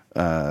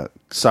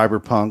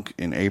Cyberpunk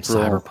in April.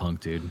 Cyberpunk,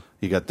 dude.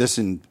 You got this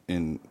in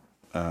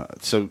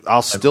so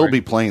I'll still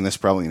be playing this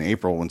probably in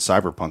April when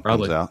Cyberpunk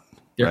comes out.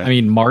 Right? I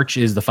mean, March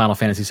is the Final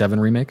Fantasy VII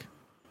remake.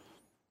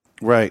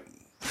 Right.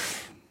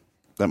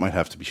 That might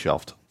have to be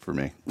shelved for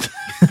me.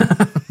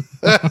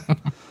 I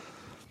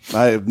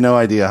have no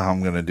idea how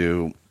I'm going to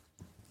do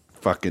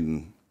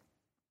fucking...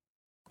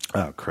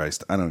 Oh,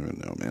 Christ. I don't even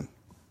know, man.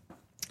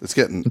 It's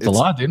a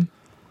lot, dude.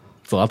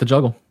 It's a lot to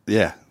juggle.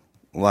 Yeah.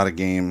 A lot of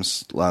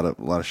games, a lot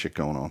of shit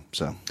going on.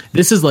 So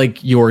this is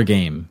like your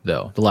game,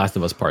 though. The Last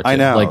of Us Part 2. I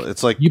know.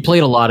 It's like you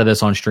played a lot of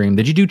this on stream.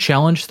 Did you do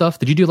challenge stuff?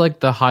 Did you do like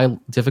the high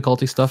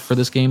difficulty stuff for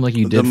this game, like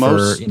you did the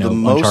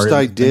most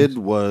I did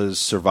was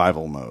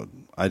survival mode.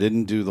 I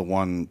didn't do the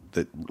one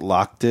that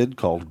Locke did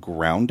called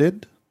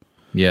Grounded.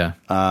 Yeah.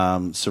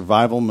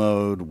 Survival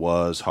mode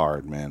was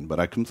hard, man,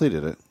 but I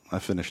completed it. I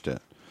finished it.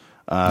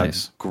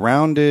 Nice.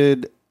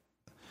 Grounded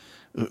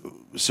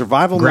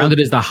mode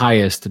is the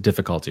highest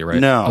difficulty, right?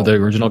 No. Of the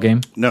original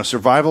game? No,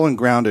 survival and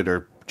grounded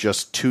are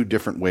just two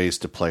different ways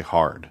to play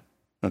hard.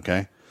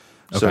 Okay?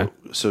 So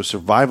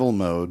survival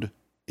mode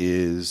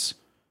is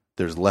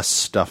there's less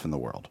stuff in the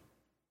world.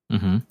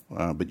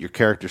 Mm-hmm. But your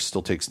character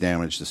still takes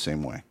damage the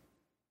same way.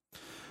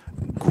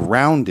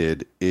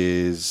 Grounded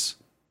is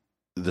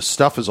the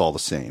stuff is all the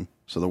same.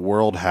 So the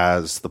world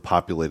has the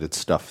populated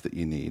stuff that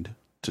you need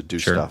to do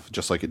stuff,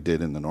 just like it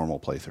did in the normal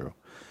playthrough.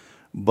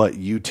 But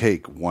you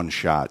take one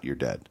shot, you're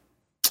dead.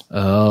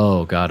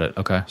 Oh, got it.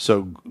 Okay.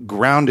 So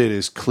Grounded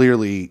is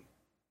clearly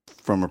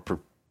from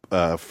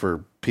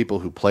for people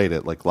who played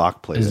it, like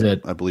Locke played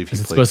it. I believe is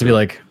it supposed to be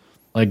like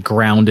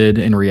grounded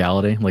in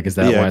reality? Like, is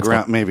that why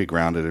it's maybe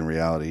grounded in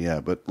reality?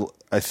 Yeah, but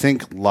I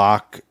think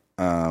Locke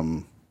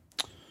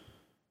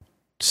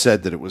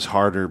said that it was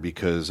harder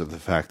because of the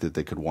fact that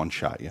they could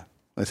one-shot you.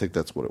 I think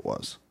that's what it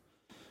was.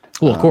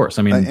 Well, of course.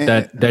 I mean,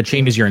 that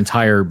changes your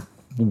entire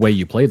way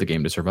you play the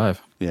game to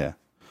survive. Yeah.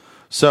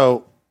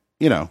 So,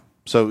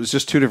 so it was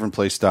just two different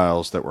play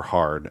styles that were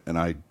hard, and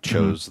I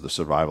chose the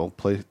survival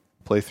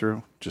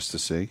playthrough just to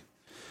see.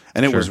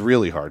 And it was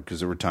really hard because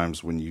there were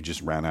times when you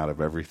just ran out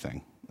of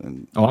everything.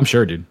 And I'm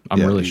sure, dude.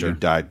 I'm really sure. You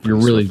died You're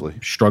really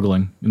swiftly.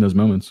 struggling in those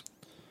moments.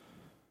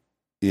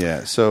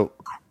 Yeah. So,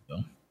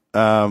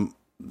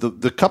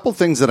 the couple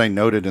things that I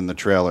noted in the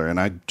trailer, and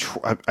I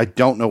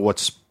don't know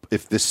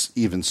if this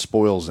even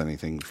spoils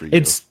anything for you.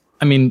 It's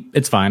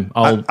fine.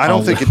 I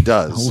don't think it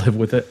does. I'll live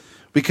with it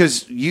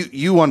because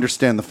you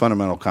understand the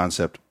fundamental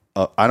concept.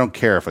 I don't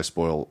care if I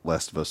spoil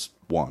Last of Us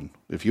 1.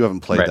 If you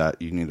haven't played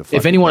that, you need to.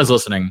 If anyone is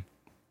listening,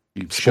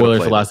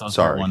 spoilers for Last of Us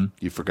Sorry, 1.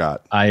 You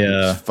forgot.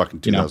 I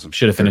fucking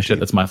should have finished it.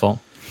 That's my fault.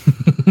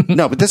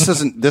 No, but this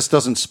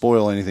doesn't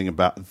spoil anything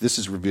about. This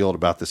is revealed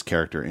about this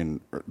character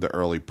in the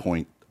early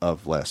point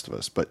of Last of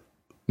Us. But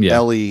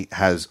Ellie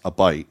has a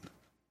bite,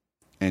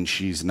 and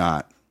she's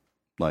not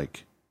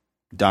like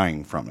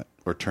dying from it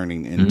or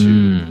turning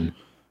into.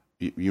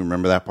 You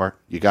remember that part?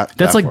 You got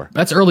that's that part.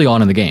 That's early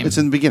on in the game. It's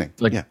in the beginning.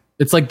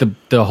 It's like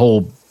the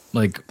whole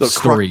the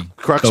story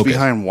crux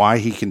behind why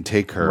he can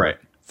take her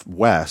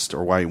west,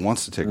 or why he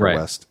wants to take her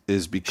west,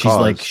 is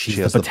because she's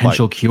the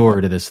potential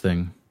cure to this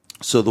thing.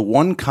 So the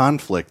one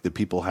conflict that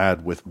people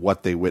had with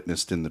what they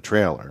witnessed in the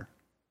trailer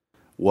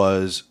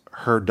was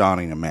her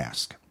donning a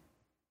mask.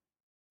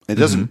 It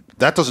doesn't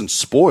that doesn't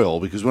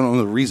spoil because we don't know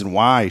the reason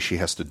why she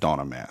has to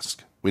don a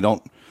mask. We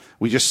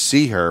just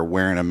see her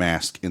wearing a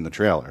mask in the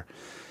trailer.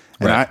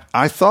 And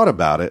I thought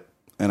about it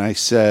and I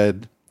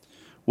said,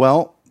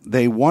 well,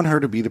 they want her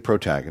to be the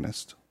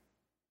protagonist,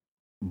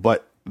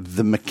 but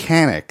the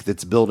mechanic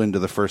that's built into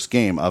the first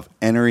game of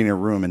entering a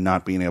room and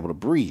not being able to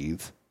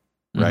breathe,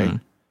 right,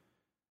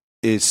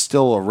 is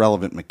still a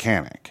relevant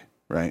mechanic,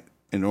 right,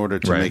 in order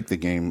to make the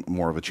game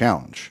more of a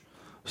challenge.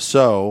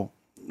 So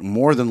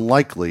more than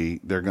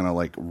likely, they're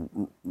going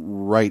to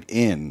write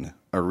in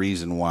a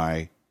reason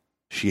why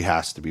she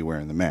has to be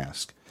wearing the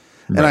mask.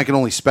 And I can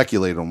only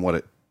speculate on what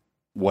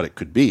it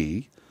could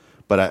be,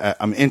 but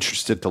I'm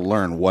interested to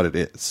learn what it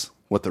is,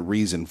 what the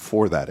reason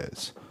for that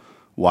is.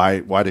 Why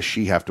does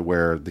she have to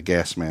wear the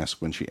gas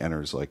mask when she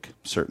enters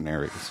certain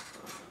areas?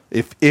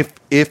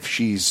 If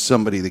she's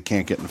somebody that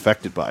can't get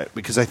infected by it,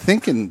 because I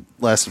think in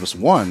Last of Us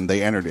 1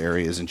 they entered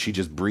areas and she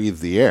just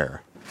breathed the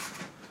air.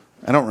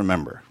 I don't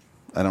remember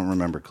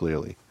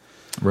clearly.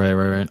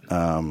 Right.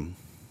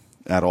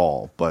 At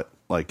all, but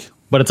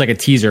it's like a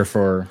teaser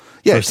for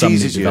it some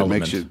teases you,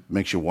 development.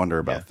 makes you wonder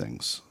about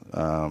things.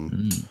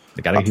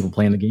 They gotta get people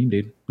playing the game,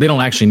 dude. They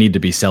don't actually need to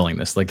be selling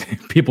this.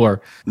 People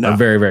are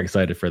very, very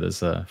excited for this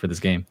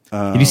game.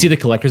 Did you see the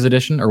collector's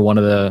edition or one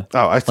of the?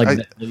 I was looking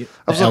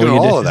at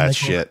all of that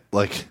shit.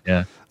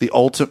 The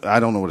ultimate.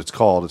 I don't know what it's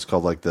called. It's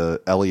called the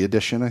Ellie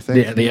edition, I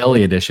think. The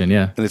Ellie edition,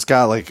 yeah. And it's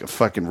got a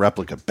fucking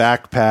replica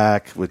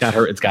backpack. Which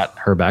it's got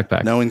her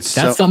backpack.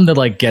 That's something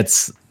that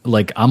gets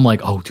I'm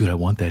like, oh, dude, I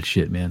want that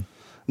shit, man.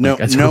 Knowing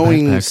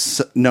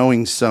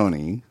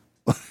Sony,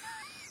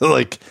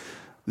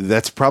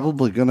 that's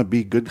probably going to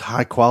be good,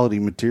 high quality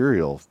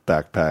material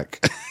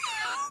backpack.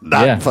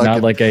 Not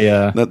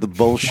the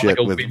bullshit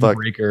not with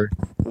Breaker.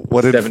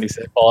 What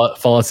 76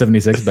 Fallout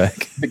 76 bag,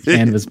 the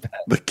canvas bag,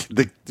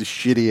 the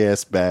shitty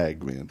ass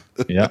bag, man.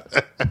 Yeah,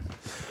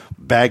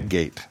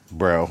 Baggate,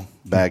 bro.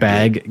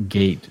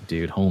 Baggate,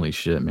 dude. Holy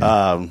shit,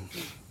 man.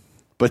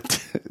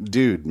 But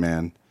dude,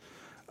 man,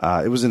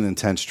 it was an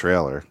intense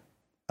trailer.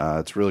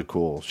 It's really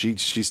cool.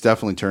 She's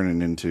definitely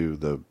turning into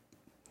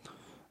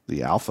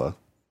the alpha.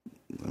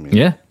 I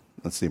mean,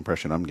 that's the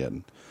impression I'm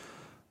getting.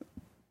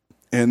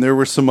 And there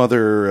were some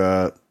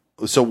other.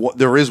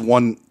 There is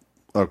one.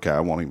 Okay, I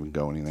won't even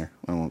go anywhere.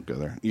 I won't go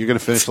there. You're gonna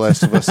finish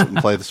Last of Us and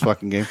play this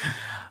fucking game.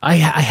 I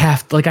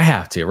have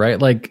to, right?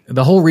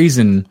 The whole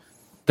reason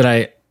that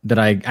I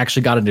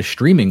actually got into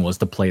streaming was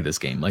to play this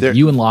game.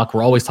 You and Locke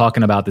were always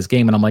talking about this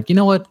game, and I'm like, you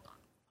know what?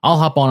 I'll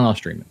hop on and I'll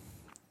stream it.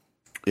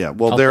 Yeah,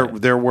 well,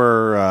 there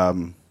were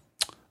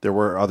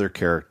other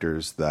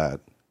characters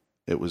that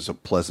it was a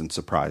pleasant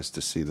surprise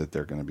to see that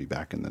they're going to be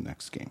back in the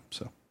next game.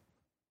 So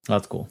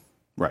that's cool,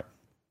 right?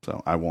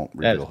 So I won't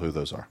reveal who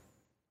those are.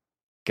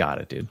 Got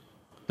it, dude.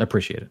 I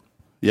appreciate it.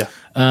 Yeah.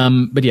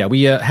 But yeah,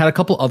 we had a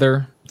couple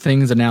other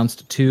things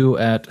announced too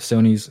at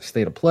Sony's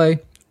State of Play.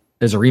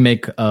 There's a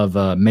remake of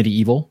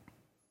Medieval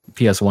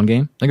PS1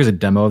 game. I think there's a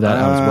demo of that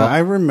out as well. I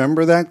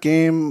remember that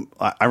game.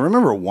 I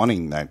remember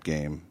wanting that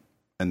game.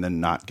 And then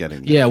not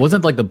getting it. Yeah,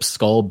 wasn't the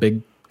skull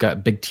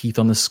got big teeth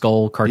on the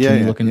skull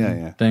cartoon looking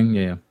thing?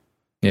 Yeah.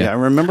 I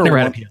remember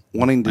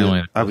wanting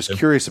to. I was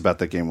curious about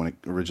that game when it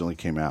originally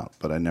came out,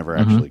 but I never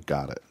actually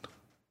got it.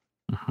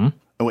 Oh,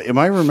 wait, am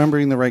I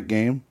remembering the right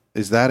game?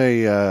 Is that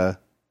a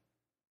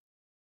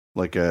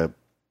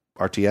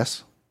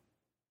RTS?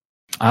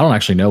 I don't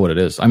actually know what it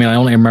is. I mean, I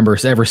only remember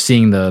ever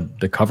seeing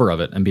the cover of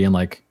it and being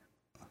like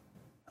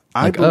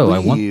I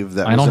believe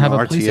that I don't have a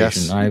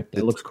RTS. PlayStation.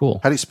 It looks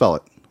cool. How do you spell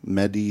it?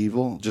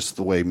 medieval, just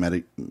the way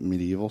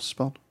medieval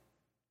spelled.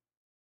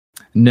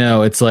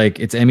 No, it's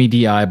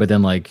MEDI, but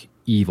then like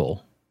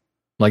evil,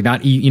 like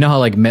not you know how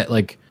like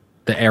like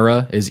the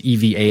era is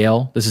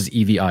EVAL. This is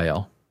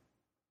EVIL.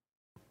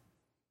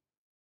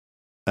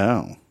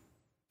 Oh,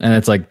 and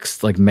it's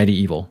like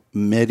medieval.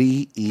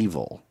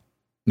 Medieval.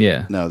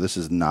 Yeah. No, this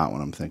is not what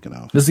I'm thinking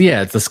of.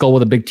 It's the skull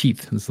with the big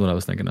teeth. This is what I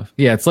was thinking of.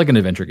 Yeah, it's like an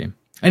adventure game.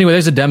 Anyway,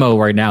 there's a demo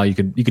right now. You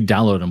could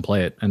download it and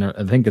play it, and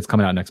I think it's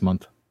coming out next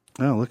month.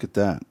 Oh, look at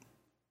that.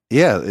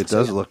 Yeah, it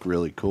does look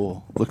really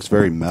cool. Looks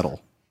very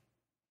metal.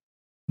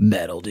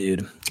 Metal,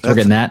 dude. We're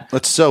getting that.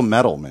 That's so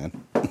metal,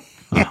 man.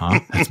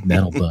 That's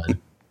metal, bud.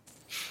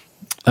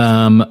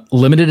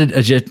 Limited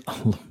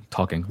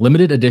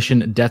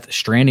edition Death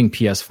Stranding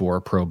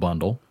PS4 Pro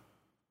bundle.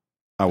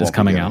 I won't is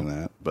coming out.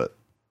 That, but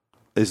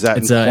is that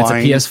it's a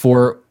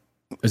PS4?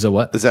 Is it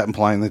what? Is that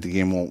implying that the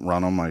game won't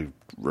run on my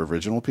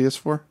original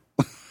PS4?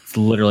 It's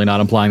literally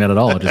not implying that at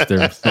all. Just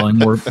they're selling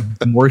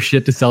more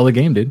shit to sell the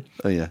game, dude.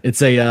 Oh yeah. It's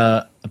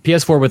a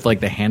PS4 with like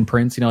the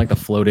handprints, like the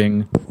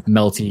floating,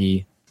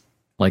 melty,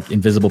 like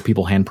invisible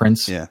people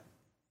handprints. Yeah.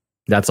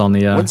 That's on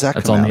the When's that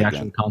that's come on out the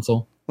again? actual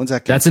console. When's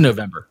that? That's in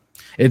November.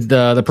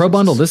 The Pro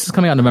Bundle. This is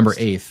coming out November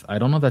 8th. I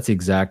don't know if that's the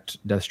exact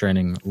Death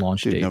Stranding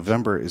launch date.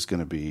 November is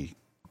going to be.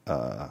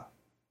 Oh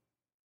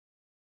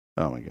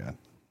my god.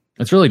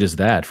 It's really just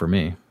that for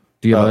me.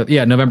 Do you have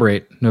November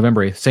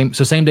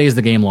 8th. Same day as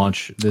the game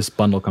launch, this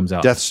bundle comes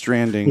out. Death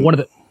Stranding. One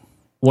of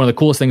the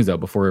coolest things though,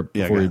 before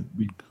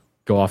we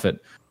go off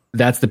it,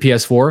 that's the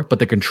PS4, but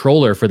the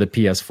controller for the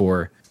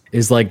PS4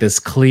 is like this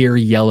clear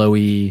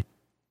yellowy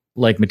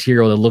like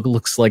material that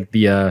looks like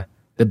the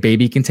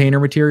baby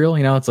container material.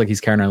 It's like he's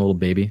carrying around a little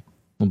baby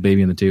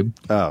in the tube.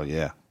 Oh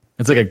yeah.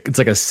 It's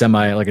like a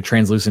semi, like a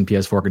translucent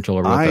PS4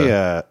 controller.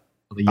 I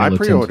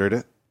pre-ordered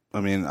it. I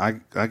mean,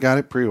 I got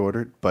it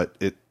pre-ordered,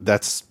 but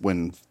that's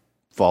when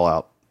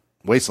Fallout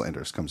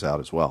Wastelanders comes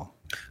out as well.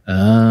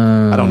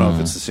 I don't know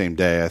if it's the same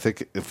day. I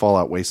think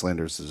Fallout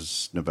Wastelanders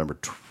is November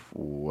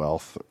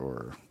 12th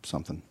or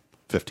something,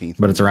 15th.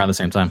 But it's around the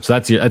same time. So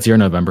that's your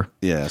November.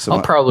 Yeah. So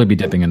I'll probably be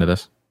dipping into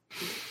this.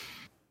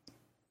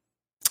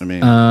 I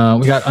mean,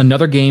 we got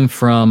another game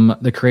from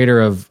the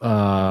creator of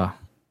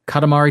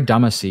Katamari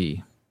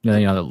Damacy.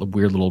 That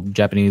weird little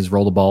Japanese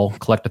roll the ball,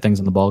 collect the things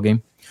in the ball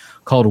game,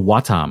 called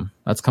Watam.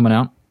 That's coming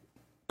out.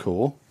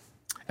 Cool.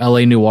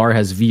 LA Noire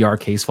has VR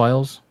case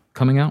files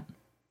coming out.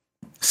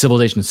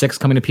 Civilization 6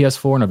 coming to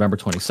PS4 November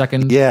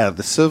 22nd. Yeah,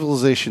 the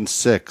Civilization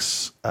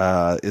 6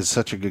 is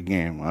such a good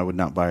game. I would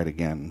not buy it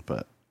again,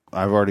 but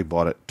I've already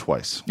bought it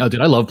twice. Oh,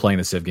 dude, I love playing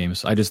the Civ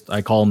games.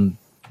 I call them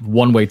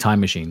one-way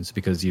time machines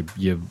because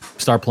you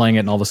start playing it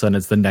and all of a sudden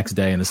it's the next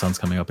day and the sun's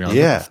coming up. And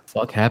you're like, what the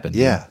fuck happened?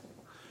 Yeah.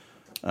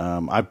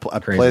 I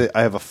play.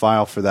 I have a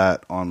file for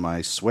that on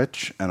my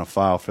Switch and a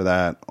file for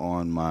that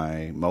on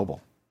my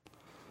mobile.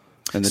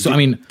 And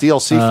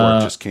DLC for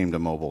it just came to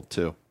mobile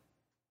too.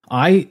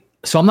 I'm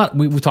not.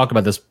 We've talked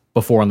about this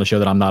before on the show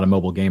that I'm not a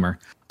mobile gamer,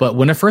 but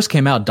when it first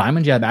came out,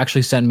 Diamond Jab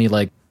actually sent me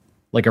like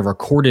a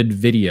recorded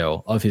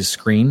video of his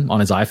screen on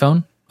his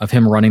iPhone of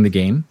him running the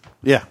game.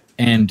 Yeah,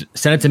 and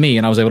sent it to me,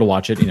 and I was able to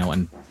watch it,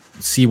 and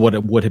see what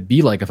it would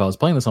be like if I was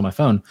playing this on my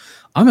phone.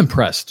 I'm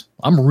impressed.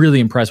 I'm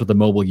really impressed with the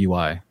mobile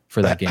UI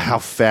for that game. How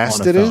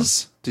fast it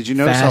is? Did you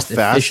notice how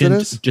fast efficient,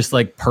 it is? Just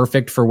like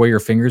perfect for where your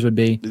fingers would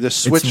be. The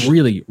Switch, it's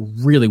really,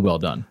 really well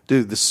done.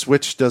 Dude, the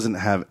Switch doesn't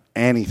have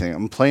anything.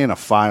 I'm playing a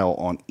file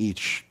on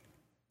each,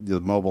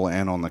 the mobile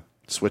and on the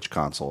Switch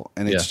console,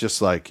 and it's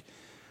just like,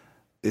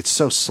 it's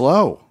so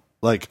slow.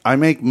 Like, I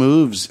make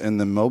moves in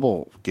the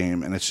mobile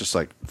game, and it's just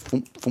like,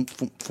 foom, foom,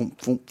 foom, foom,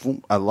 foom,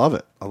 foom. I love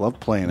it. I love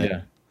playing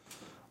it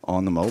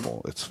on the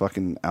mobile. It's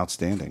fucking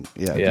outstanding.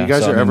 Yeah. If you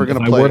guys are ever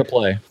going to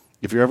play,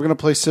 if you're ever going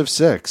to play Civ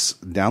 6,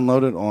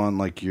 download it on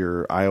like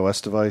your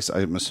iOS device.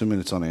 I'm assuming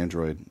it's on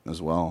Android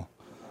as well.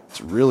 It's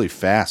really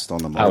fast on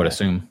the mobile. I would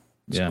assume.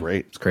 It's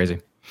great. It's crazy.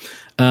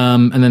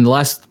 And then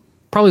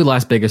probably the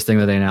last biggest thing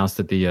that they announced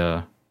at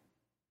the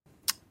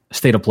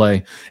State of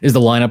Play is the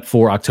lineup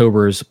for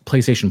October's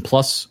PlayStation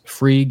Plus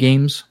free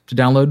games to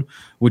download,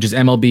 which is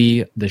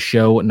MLB The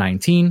Show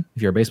 19,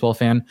 if you're a baseball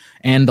fan,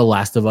 and The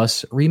Last of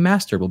Us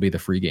Remastered will be the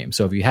free game.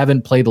 So if you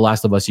haven't played The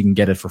Last of Us, you can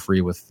get it for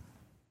free with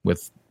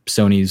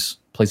Sony's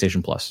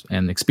PlayStation Plus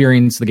and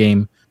experience the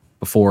game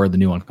before the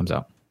new one comes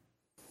out.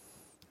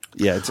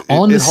 Yeah, it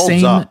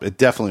holds up. It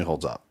definitely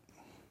holds up.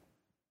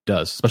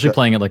 Does, especially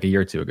playing it like a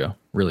year or two ago.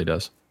 Really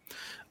does.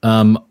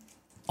 On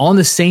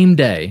the same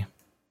day,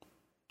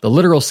 the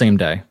literal same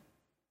day,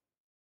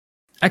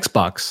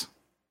 Xbox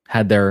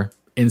had their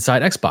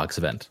Inside Xbox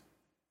event.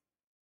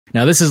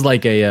 Now, this is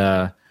like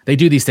they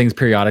do these things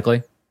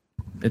periodically.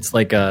 It's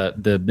like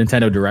the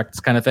Nintendo Directs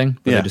kind of thing.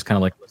 They just kind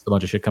of like list a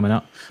bunch of shit coming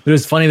out. But it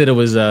was funny that it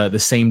was the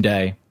same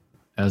day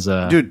as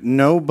dude,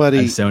 nobody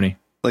as Sony.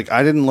 Like,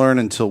 I didn't learn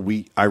until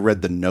I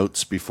read the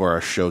notes before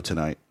our show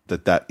tonight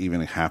that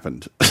even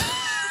happened.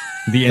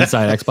 The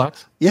Inside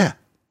Xbox? Yeah.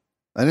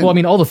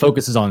 All the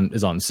focus is on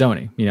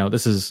Sony.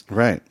 This is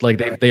right.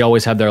 Like they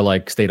always have their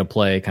like State of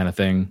Play kind of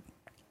thing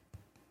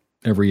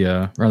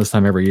around this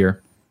time every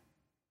year.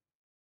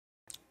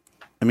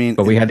 I mean,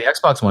 but we had the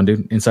Xbox one,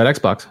 dude, inside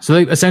Xbox. So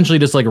they essentially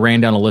just like ran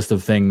down a list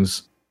of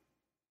things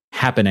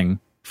happening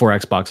for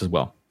Xbox as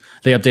well.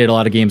 They updated a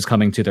lot of games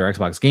coming to their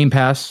Xbox Game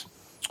Pass,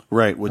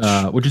 right? which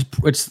I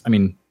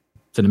mean,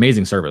 it's an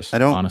amazing service.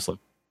 Honestly.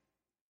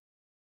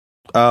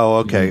 Oh,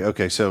 okay,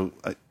 okay. So,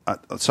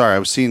 sorry, I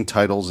was seeing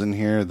titles in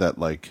here that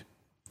like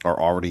are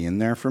already in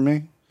there for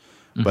me,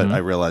 but I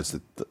realized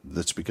that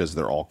that's because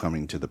they're all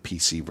coming to the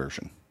PC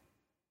version,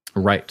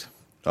 right,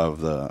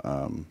 of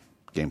the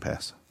Game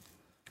Pass.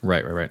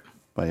 Right.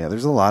 But yeah,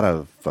 there's a lot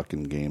of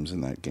fucking games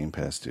in that Game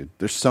Pass, dude.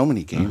 There's so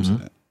many games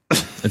in it.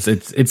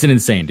 It's an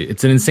insane, dude.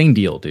 It's an insane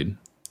deal, dude.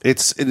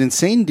 It's an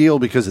insane deal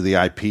because of the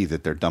IP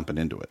that they're dumping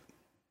into it.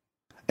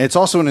 And it's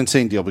also an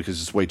insane deal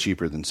because it's way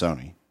cheaper than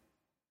Sony.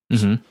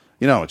 Mm-hmm.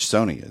 You know how much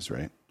Sony is,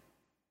 right?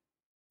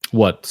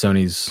 What?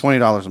 Sony's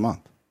 $20 a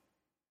month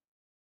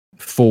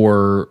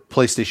for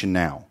PlayStation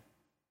Now.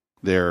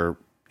 Their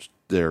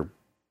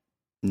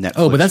Netflix.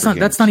 Oh, but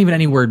that's not even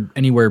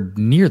anywhere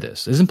near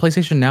this. Isn't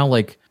PlayStation Now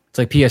like it's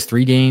like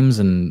PS3 games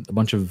and a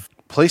bunch of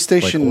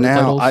PlayStation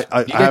like,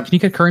 Now? Can you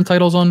get current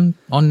titles on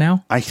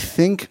Now? I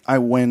think I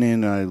went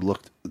in and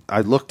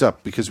I looked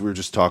up because we were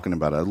just talking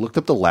about it. I looked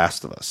up The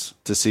Last of Us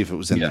to see if it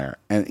was in there,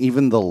 and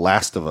even The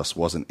Last of Us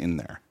wasn't in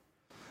there.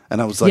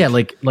 And I was like, yeah,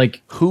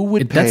 like who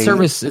would pay that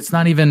service? It's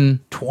not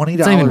even $20.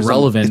 It's not even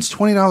relevant. It's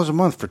 $20 a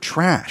month for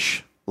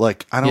trash.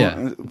 Like I don't.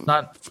 Yeah, it's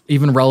not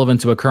even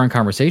relevant to a current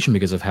conversation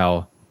because of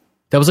how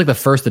that was like the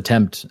first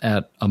attempt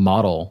at a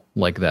model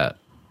like that,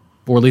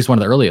 or at least one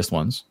of the earliest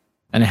ones,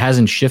 and it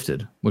hasn't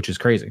shifted, which is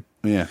crazy.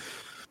 Yeah.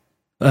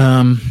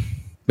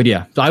 But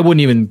yeah, I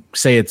wouldn't even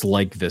say it's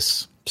like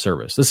this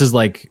service. This is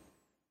like,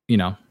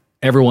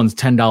 everyone's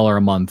 $10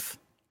 a month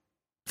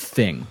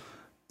thing.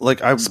 Like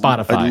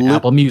Spotify,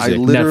 Apple Music, I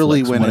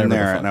literally Netflix, went in the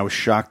there and I was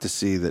shocked to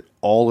see that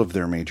all of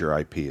their major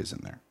IP is in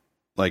there.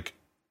 Like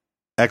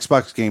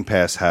Xbox Game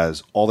Pass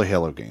has all the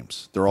Halo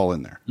games. They're all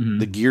in there. Mm-hmm.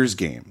 The Gears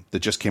game that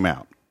just came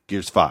out,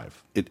 Gears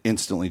 5, it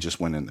instantly just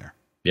went in there.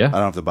 Yeah. I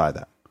don't have to buy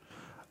that.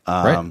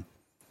 Right.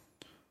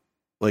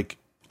 Like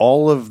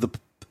all of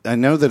I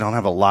know they don't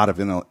have a lot of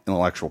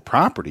intellectual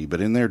property,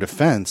 but in their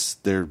defense,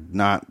 they're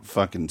not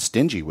fucking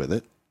stingy with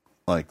it.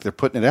 Like they're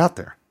putting it out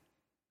there.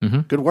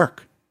 Mm-hmm. Good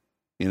work.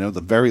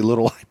 The very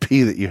little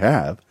IP that you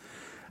have.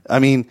 I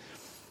mean,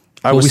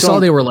 we saw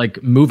they were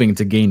like moving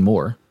to gain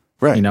more,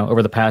 right?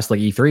 Over the past like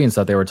E3 and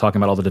stuff. They were talking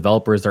about all the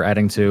developers they're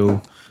adding to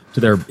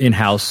their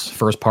in-house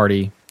first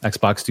party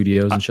Xbox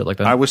studios and shit like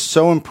that. I was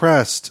so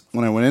impressed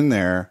when I went in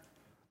there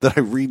that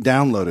I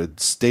re-downloaded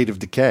State of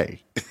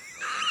Decay.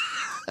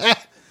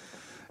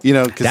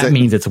 Because that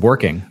means it's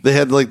working. They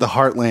had like the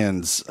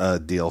Heartlands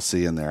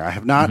DLC in there. I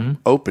have not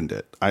opened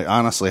it. I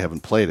honestly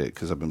haven't played it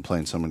because I've been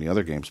playing so many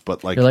other games.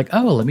 But like, you're like,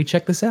 oh, let me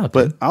check this out.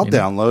 But I'll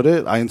download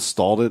it. I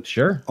installed it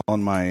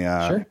on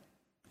my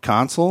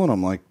console, and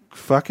I'm like,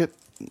 fuck it.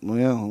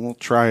 Well, we'll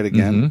try it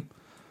again.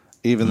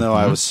 Even though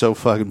I was so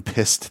fucking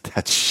pissed at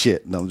that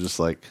shit, and I'm just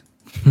like,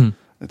 I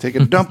take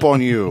a dump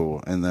on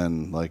you, and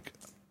then like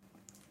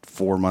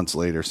 6 months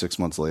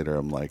later,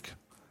 I'm like,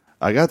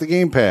 I got the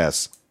Game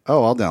Pass.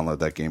 Oh, I'll download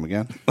that game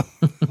again.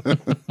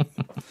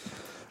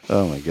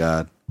 Oh my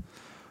god!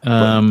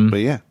 But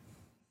yeah,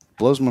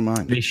 blows my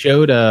mind. They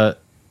showed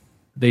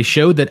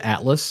that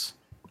Atlas.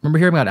 Remember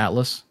hearing about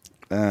Atlas?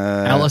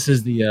 Atlas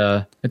is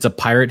it's a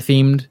pirate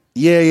themed.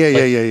 Yeah.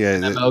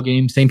 MMO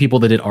game. Same people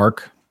that did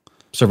Ark,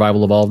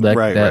 Survival Evolved.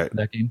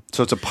 That game.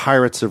 So it's a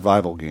pirate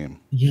survival game.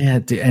 Yeah,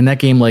 and that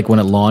game, like when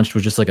it launched,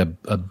 was just like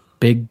a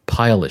big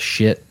pile of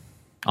shit.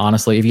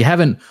 Honestly, if you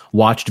haven't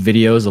watched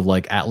videos of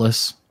like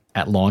Atlas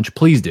at launch,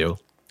 please do,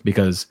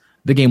 because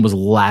the game was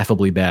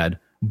laughably bad,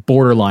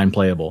 borderline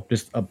playable,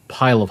 just a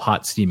pile of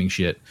hot steaming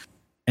shit.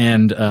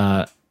 And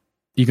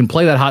you can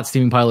play that hot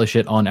steaming pile of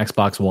shit on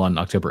Xbox One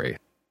October 8th.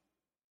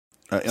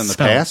 On the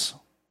pass?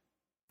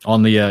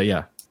 On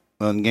the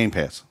on Game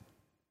Pass.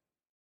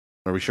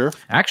 Are we sure?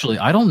 Actually,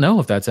 I don't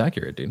know if that's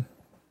accurate, dude.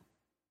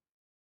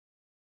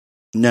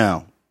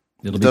 No.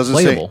 It'll be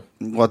playable.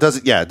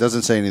 It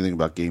doesn't say anything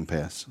about Game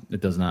Pass. It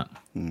does not.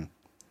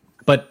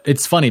 But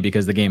it's funny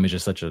because the game is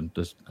just such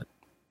just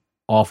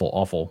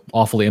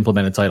awfully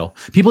implemented title.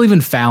 People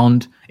even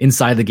found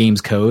inside the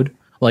game's code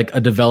like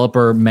a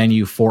developer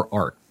menu for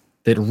Ark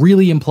that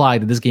really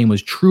implied that this game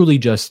was truly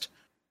just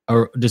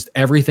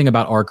everything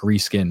about Ark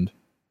reskinned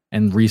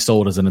and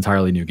resold as an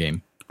entirely new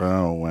game.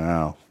 Oh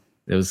wow!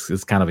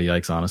 It's kind of a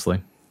yikes,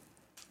 honestly.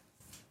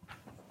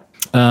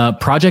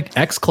 Project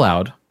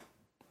xCloud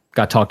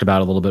got talked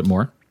about a little bit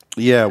more.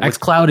 Yeah,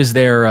 xCloud is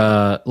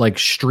their like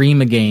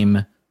stream a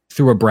game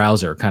through a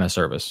browser kind of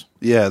service.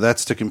 Yeah,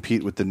 that's to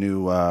compete with the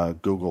new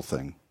Google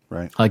thing,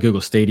 right? Like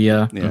Google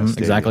Stadia. Yeah, Stadia.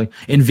 Exactly.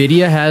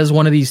 NVIDIA has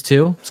one of these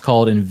too. It's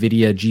called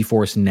NVIDIA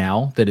GeForce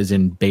Now that is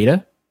in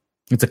beta.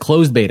 It's a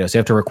closed beta, so you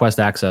have to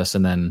request access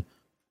and then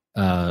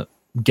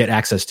get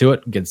access to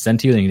it, get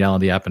sent to you, then you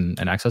download the app and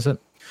access it.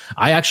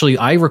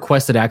 I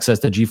requested access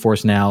to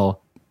GeForce Now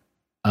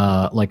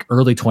like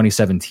early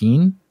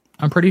 2017,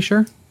 I'm pretty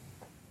sure.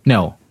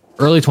 No,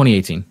 early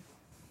 2018.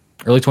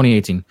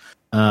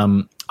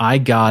 I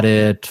got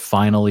it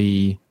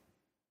finally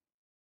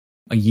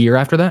a year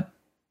after that.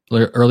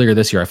 Earlier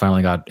this year, I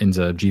finally got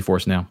into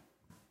GeForce Now.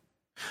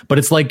 But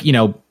it's like,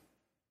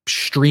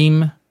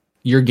 stream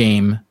your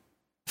game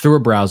through a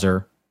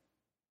browser,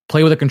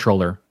 play with a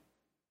controller.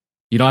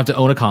 You don't have to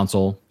own a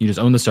console. You just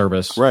own the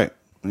service. Right.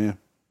 Yeah.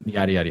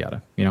 Yada,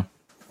 yada, yada.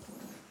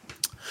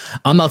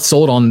 I'm not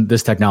sold on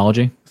this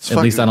technology. At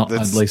least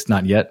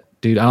not yet.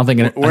 Dude, I don't think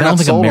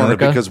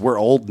America, because we're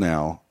old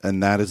now,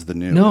 and that is the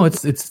new. No,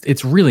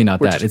 it's really not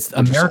that. It's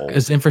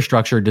America's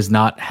infrastructure does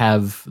not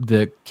have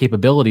the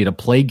capability to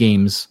play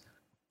games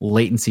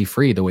latency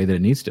free the way that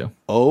it needs to.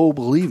 Oh,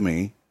 believe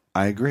me,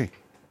 I agree.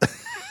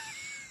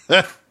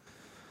 Yeah.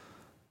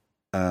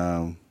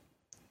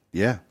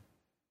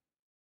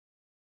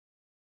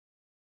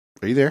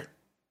 Are you there?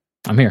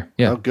 I'm here.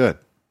 Yeah. Oh, good.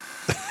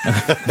 I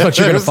thought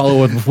you were going to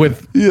follow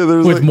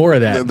with more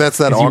of that. That's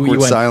that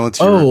awkward silence.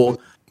 Oh.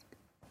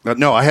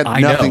 No, I had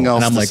nothing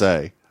else to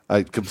say.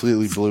 I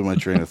completely blew my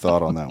train of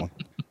thought on that one.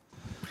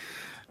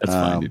 That's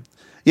fine, dude.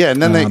 Yeah,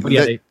 and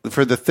then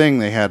for the thing,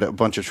 they had a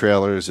bunch of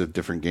trailers of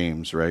different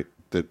games, right,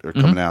 that are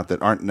coming out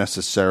that aren't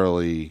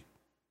necessarily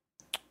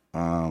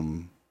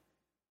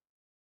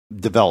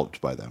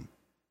developed by them.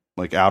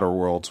 Like Outer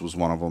Worlds was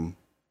one of them.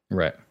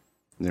 Right.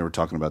 And they were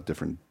talking about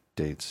different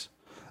dates.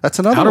 That's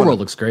another one. Outer World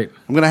looks great.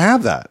 I'm going to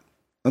have that.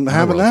 I'm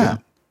having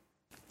that.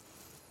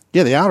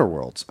 Yeah, the Outer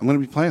Worlds. I'm going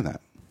to be playing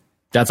that.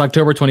 That's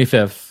October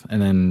 25th, and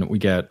then we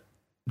get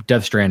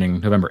Death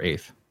Stranding November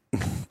 8th.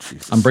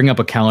 I'm bringing up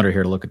a calendar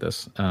here to look at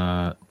this.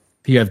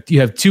 You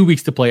have 2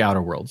 weeks to play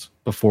Outer Worlds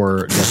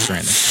before Death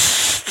Stranding.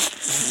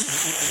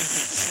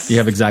 You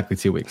have exactly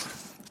 2 weeks.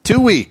 2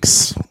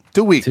 weeks.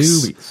 2 weeks.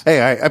 2 weeks.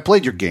 Hey, I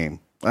played your game.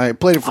 I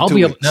played it for 2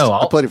 weeks.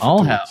 I played it for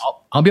 2 weeks.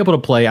 I'll be able to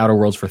play Outer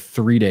Worlds for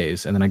 3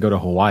 days, and then I go to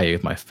Hawaii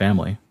with my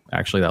family.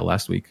 Actually, that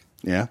last week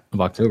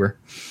of October.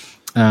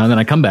 Then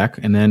I come back,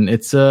 and then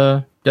it's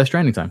Death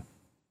Stranding time.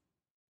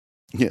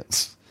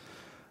 Yes.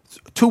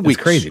 2 weeks.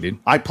 It's crazy, dude.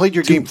 I played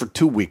your game for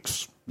 2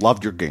 weeks.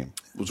 Loved your game.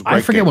 It was a great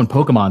I forget game. when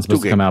Pokemon's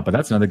supposed to come out, but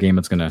that's another game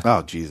that's going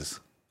to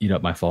eat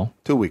up my fall.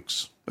 2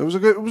 weeks. It was a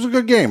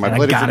good game. I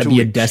played it for 2 weeks. Gotta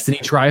be a Destiny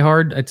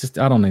tryhard.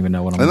 I don't even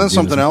know what I'm going to do. And then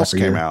something else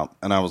came out,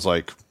 and I was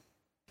like,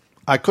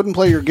 I couldn't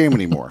play your game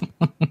anymore.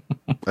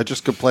 I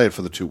just could play it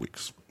for the 2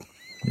 weeks.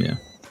 Yeah.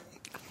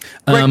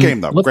 Great game,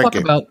 though. Great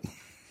game.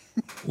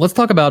 Let's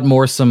talk about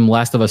more some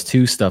Last of Us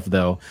 2 stuff,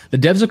 though. The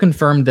devs have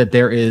confirmed that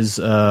there is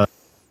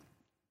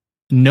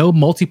no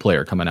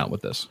multiplayer coming out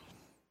with this.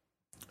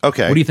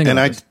 Okay. What do you think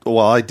about this? Well,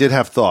 I did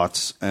have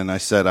thoughts, and I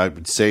said I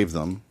would save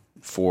them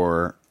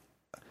for...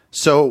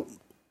 So,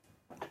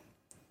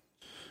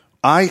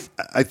 I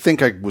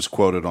think I was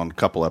quoted on a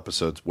couple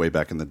episodes way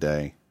back in the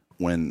day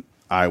when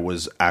I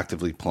was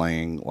actively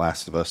playing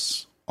Last of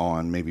Us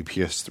on maybe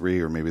PS3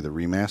 or maybe the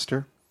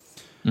remaster.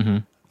 Mm-hmm.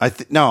 I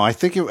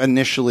think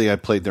initially I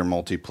played their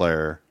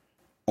multiplayer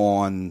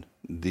on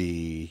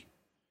the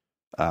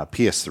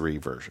PS3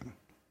 version.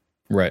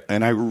 Right.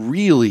 And I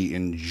really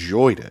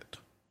enjoyed it.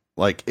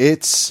 Like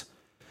it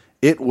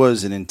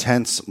was an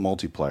intense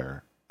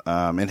multiplayer.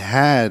 It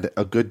had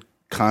a good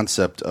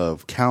concept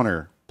of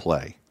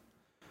counterplay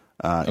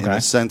in the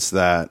sense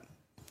that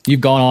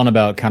you've gone on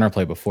about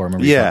counterplay before. I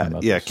remember you talking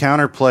about this.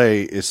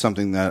 Counterplay is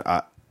something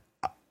that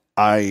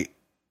I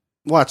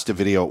watched a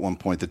video at one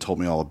point that told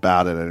me all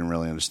about it. I didn't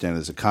really understand it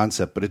as a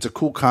concept, but it's a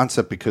cool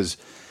concept because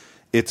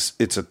it's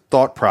a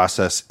thought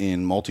process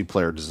in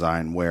multiplayer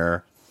design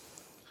where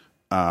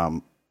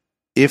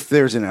if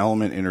there's an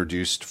element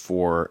introduced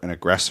for an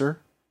aggressor,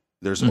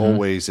 there's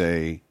always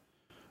a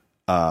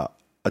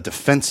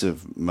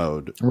defensive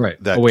mode, right?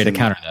 A way to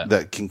counter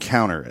that can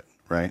counter it,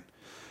 right?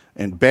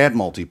 And bad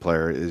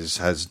multiplayer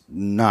has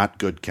not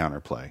good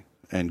counterplay,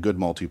 and good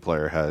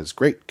multiplayer has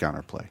great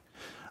counterplay.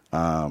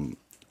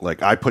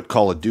 Like I put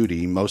Call of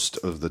Duty, most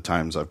of the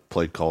times I've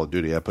played Call of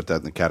Duty, I put that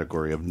in the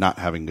category of not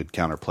having good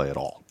counterplay at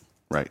all,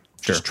 right?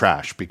 Sure. Just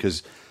trash,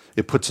 because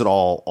it puts it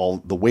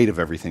all the weight of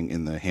everything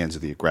in the hands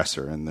of the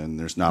aggressor, and then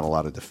there's not a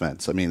lot of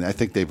defense. I mean, I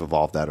think they've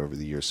evolved that over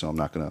the years, so I'm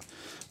not going to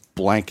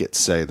blanket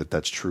say that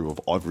that's true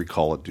of every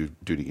Call of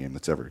Duty game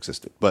that's ever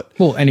existed. But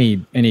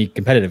any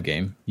competitive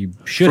game, you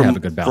should have a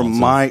good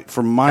balance.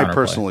 From my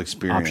personal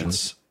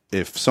experience,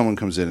 if someone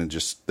comes in and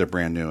just they're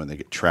brand new and they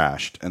get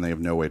trashed and they have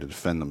no way to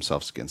defend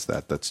themselves against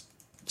that, that's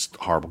just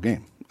a horrible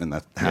game, and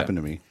that happened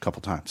to me a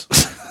couple times.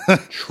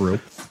 True.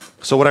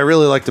 So what I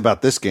really liked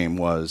about this game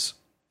was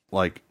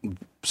like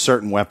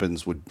certain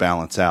weapons would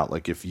balance out.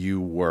 Like if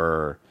you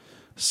were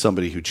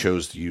somebody who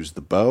chose to use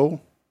the bow,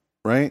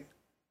 right?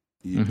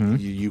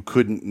 You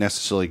couldn't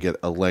necessarily get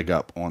a leg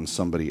up on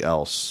somebody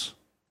else,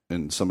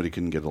 and somebody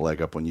couldn't get a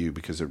leg up on you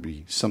because there would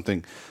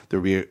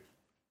be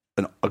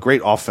a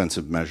great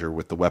offensive measure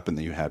with the weapon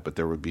that you had, but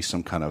there would be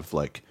some kind of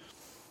like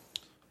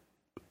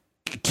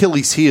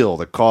Achilles heel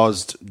that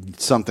caused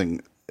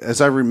something. As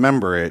I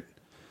remember it,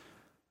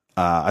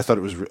 I thought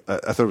it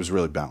was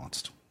really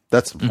balanced.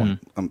 That's the point.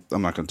 I'm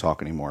not going to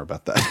talk anymore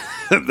about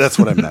that. That's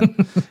what I meant.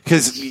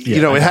 Because,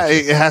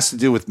 it has to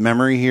do with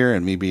memory here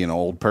and me being an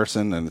old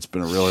person, and it's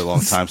been a really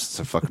long time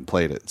since I fucking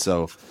played it.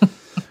 So,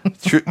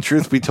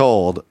 truth be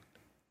told,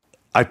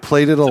 I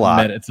played it a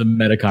lot. It's a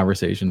meta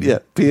conversation. Yeah,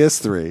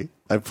 PS3.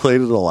 I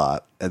played it a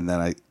lot, and then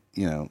I,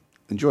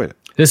 enjoyed it.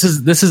 This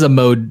is a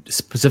mode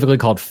specifically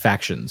called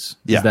Factions.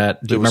 Yeah,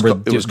 Do you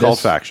remember? It was called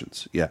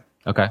Factions. Yeah.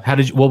 Okay.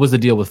 What was the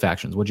deal with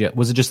Factions?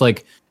 Was it just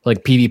like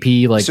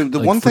PvP? So the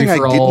one thing I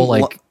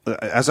didn't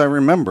as I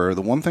remember,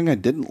 the one thing I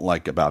didn't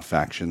like about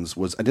Factions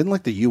was I didn't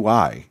like the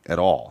UI at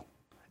all.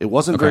 It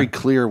wasn't very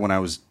clear when I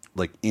was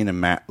like in a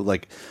match.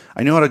 Like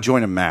I knew how to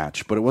join a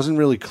match, but it wasn't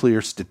really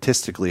clear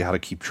statistically how to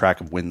keep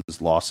track of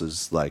wins,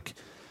 losses. Like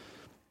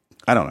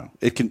I don't know.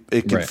 It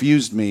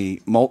confused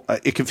me.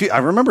 I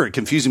remember it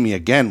confusing me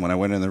again when I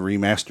went in the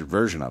remastered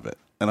version of it,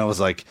 and I was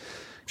like,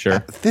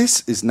 "Sure,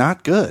 this is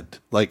not good."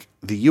 Like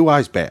the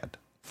UI's bad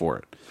for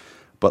it,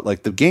 but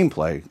like the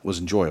gameplay was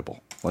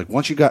enjoyable. Like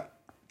once you got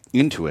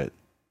into it,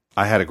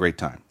 I had a great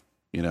time.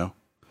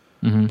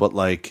 Mm-hmm. But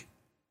like,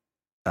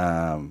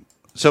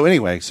 so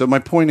anyway, so my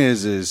point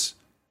is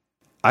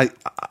I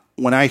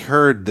when I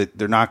heard that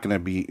they're not going to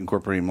be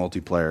incorporating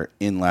multiplayer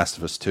in Last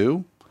of Us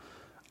 2,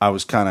 I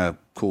was kind of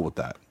cool with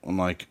that. I'm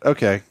like,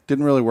 okay,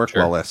 didn't really work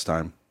well last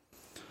time.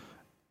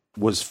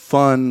 Was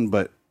fun,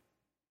 but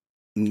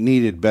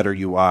needed better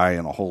UI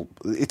and a whole.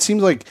 It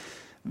seems like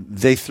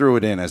they threw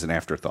it in as an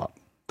afterthought.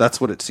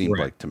 That's what it seemed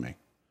like to me.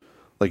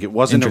 Like it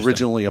wasn't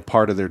originally a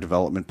part of their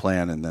development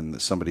plan, and then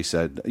somebody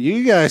said,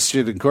 "You guys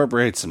should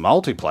incorporate some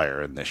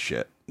multiplayer in this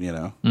shit,"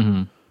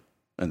 Mm-hmm.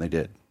 And they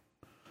did.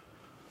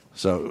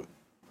 So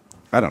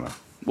I don't know.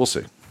 We'll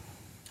see.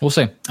 We'll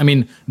see. I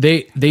mean,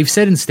 they've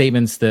said in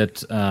statements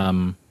that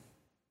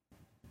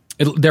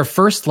their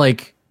first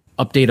like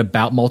update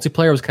about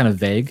multiplayer was kind of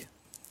vague.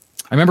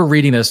 I remember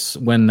reading this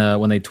when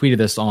they tweeted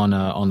this on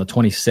the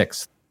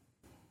 26th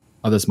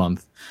of this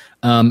month,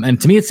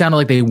 and to me it sounded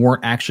like they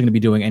weren't actually going to be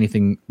doing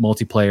anything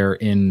multiplayer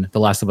in The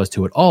Last of Us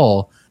 2 at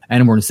all,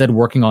 and were instead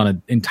working on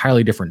an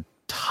entirely different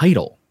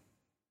title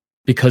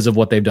because of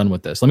what they've done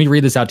with this. Let me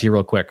read this out to you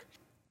real quick,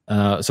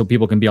 so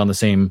people can be on the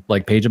same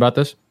page about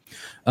this.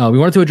 We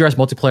wanted to address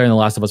multiplayer in The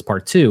Last of Us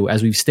Part 2.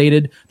 As we've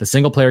stated, the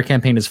single-player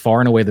campaign is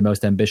far and away the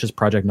most ambitious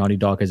project Naughty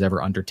Dog has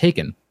ever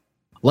undertaken.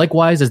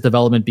 Likewise, as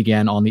development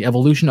began on the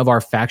evolution of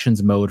our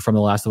factions mode from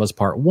The Last of Us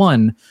Part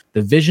 1,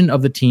 the vision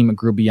of the team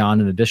grew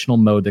beyond an additional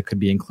mode that could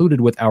be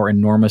included with our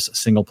enormous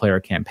single-player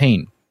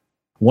campaign.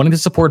 Wanting to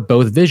support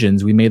both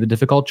visions, we made the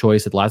difficult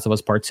choice that Last of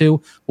Us Part 2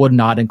 would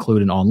not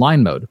include an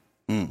online mode.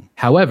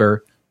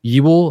 However,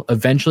 you will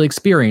eventually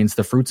experience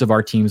the fruits of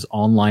our team's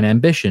online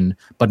ambition,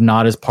 but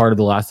not as part of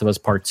The Last of Us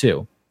Part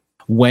 2.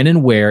 When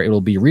and where it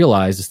will be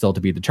realized is still to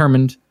be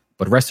determined,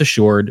 but rest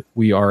assured,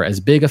 we are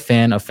as big a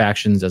fan of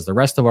factions as the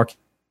rest of our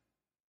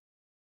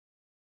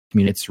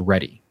community. It's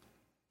ready.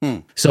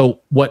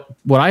 So what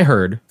I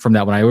heard from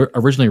that when I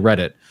originally read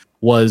it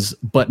was,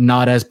 but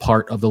not as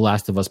part of The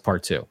Last of Us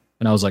Part 2.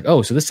 And I was like,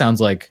 oh, so this sounds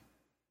like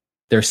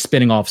they're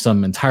spinning off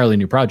some entirely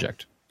new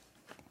project.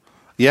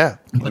 Yeah.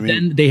 But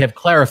then they have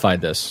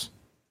clarified this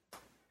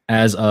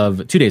as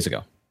of 2 days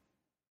ago.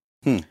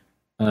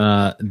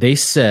 They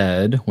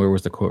said, where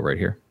was the quote right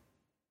here?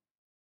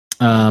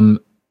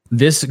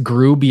 This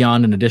grew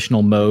beyond an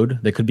additional mode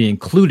that could be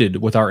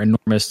included with our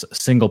enormous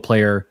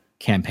single-player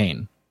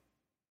campaign.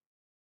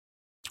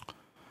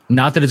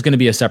 Not that it's going to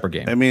be a separate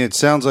game. I mean, it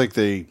sounds like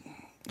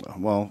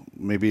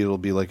maybe it'll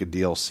be like a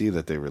DLC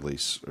that they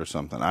release or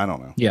something. I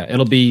don't know. Yeah,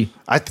 it'll be...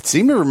 I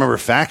seem to remember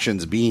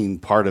Factions being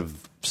part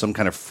of some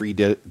kind of free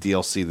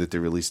DLC that they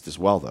released as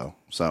well, though.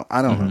 So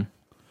I don't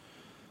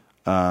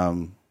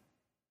know.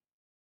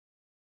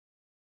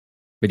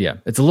 But yeah,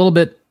 it's a little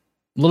bit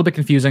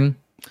confusing.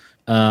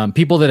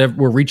 People that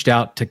were reached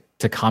out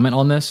to comment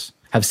on this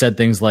have said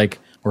things like,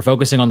 "We're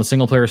focusing on the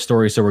single player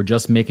story, so we're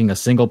just making a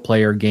single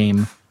player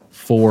game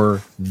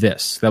for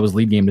this." That was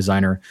lead game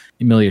designer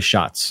Emilia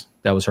Schatz.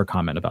 That was her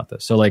comment about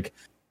this. So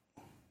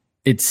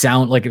it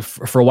sounded like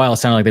for a while it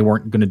sounded like they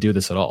weren't going to do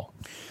this at all,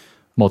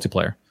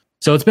 multiplayer.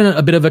 So it's been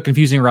a bit of a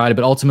confusing ride,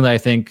 but ultimately I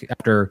think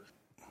after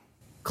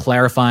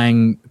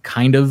clarifying,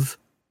 kind of,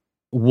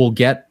 we'll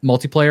get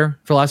multiplayer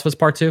for Last of Us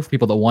Part 2 for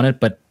people that want it,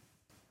 but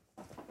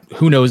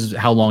who knows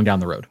how long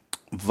down the road.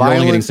 We're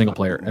only getting single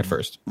player at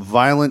first.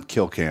 Violent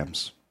kill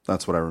cams.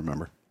 That's what I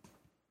remember.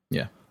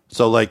 Yeah.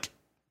 So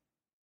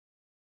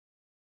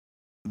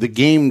the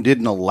game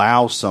didn't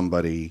allow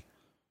somebody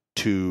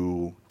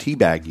to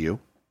teabag you.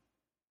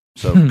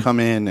 So come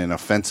in and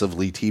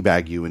offensively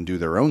teabag you and do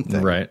their own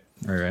thing. Right.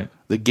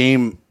 The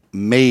game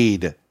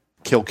made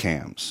kill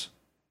cams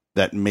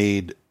that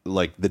made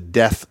the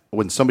death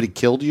when somebody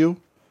killed you,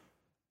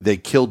 they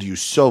killed you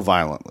so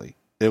violently.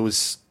 It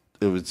was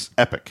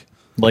epic.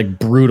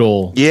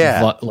 Brutal,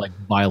 yeah,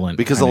 violent.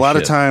 Because a lot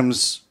of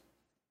times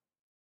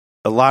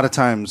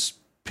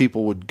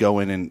people would go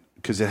in and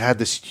because it had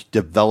this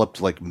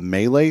developed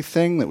melee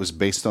thing that was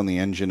based on the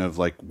engine of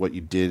what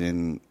you did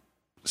in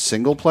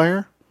single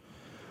player.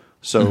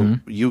 So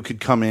you could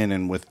come in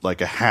and with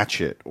a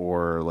hatchet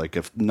or a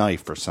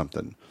knife or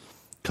something,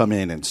 come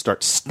in and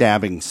start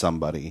stabbing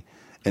somebody,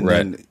 and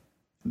then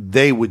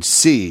they would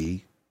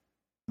see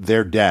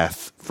their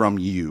death from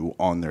you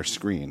on their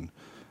screen.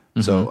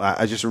 So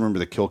I just remember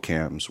the kill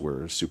cams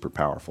were super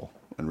powerful.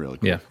 and really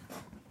cool. Yeah.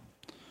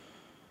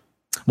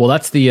 Well,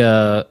 that's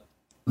the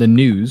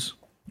news.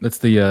 That's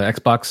the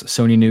Xbox,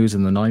 Sony news,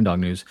 and the Naughty Dog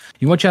news.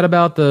 You want to chat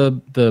about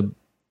the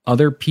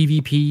other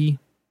PvP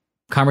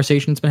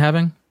conversations been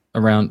happening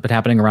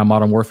around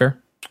Modern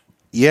Warfare?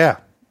 Yeah,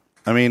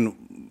 I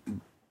mean,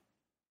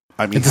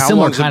 it's how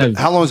long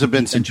has it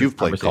been since you've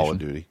played Call of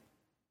Duty?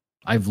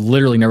 I've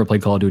literally never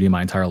played Call of Duty in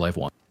my entire life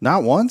once.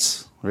 Not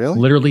once? Really?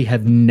 Literally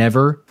have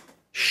never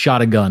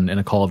shot a gun in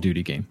a Call of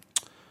Duty game.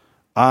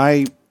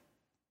 Can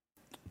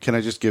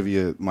I just give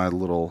you my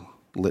little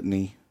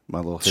litany, my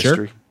little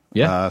history? Sure.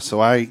 Yeah.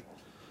 So I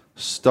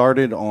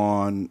started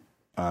on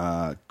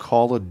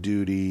Call of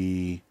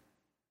Duty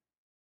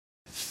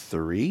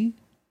 3,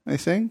 I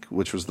think,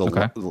 which was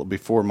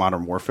before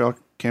Modern Warfare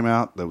came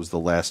out. That was the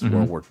last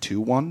World War II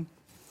one.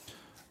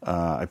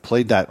 I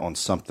played that on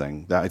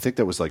something. I think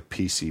that was like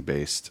PC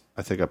based.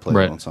 I think I played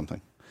it on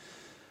something.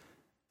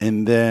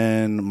 And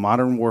then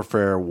Modern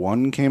Warfare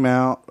 1 came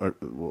out. Or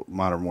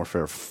Modern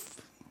Warfare...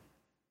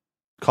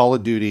 Call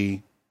of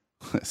Duty...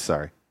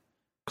 Sorry.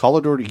 Call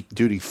of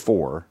Duty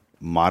 4,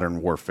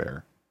 Modern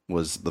Warfare,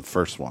 was the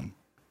first one,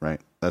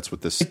 right? That's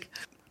what this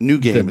new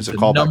game is a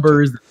callback.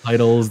 Numbers, the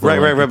titles.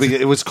 Right.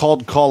 It was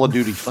called Call of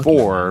Duty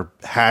 4,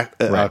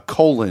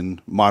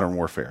 Modern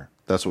Warfare.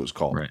 That's what it was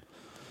called. Right.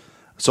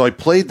 So I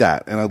played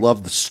that, and I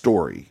loved the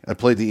story. I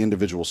played the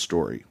individual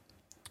story.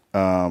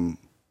 There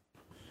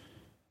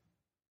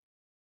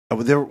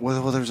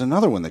was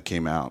another one that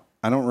came out.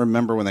 I don't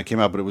remember when that came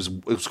out, but it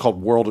was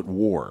called World at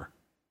War.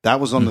 That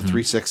was on the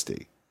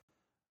 360.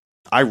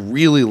 I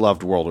really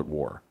loved World at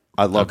War.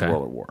 I loved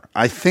World at War.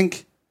 I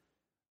think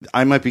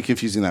I might be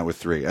confusing that with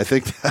 3. I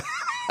think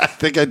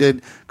I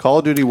did Call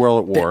of Duty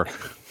World at War,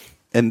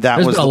 and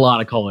that was a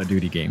lot of Call of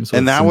Duty games,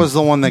 and that was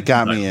the one that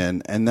got me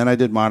in. And then I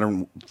did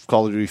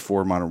Call of Duty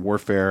 4, Modern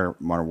Warfare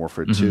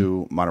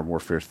 2, Modern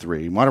Warfare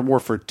 3. Modern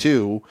Warfare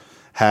 2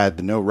 had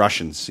the no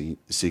Russian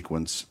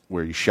sequence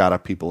where you shot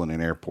up people in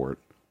an airport,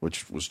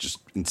 which was just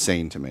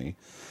insane to me.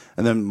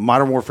 And then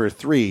Modern Warfare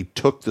 3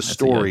 took the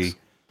story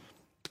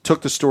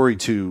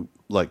to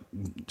like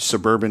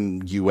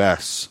suburban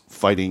US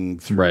fighting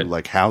through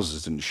like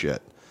houses and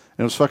shit. And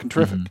it was fucking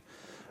terrific.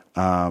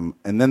 And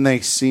then I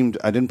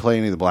didn't play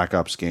any of the Black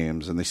Ops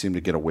games, and they seemed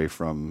to get away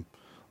from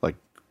like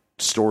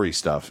story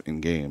stuff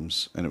in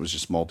games, and it was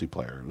just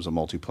multiplayer. It was a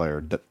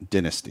multiplayer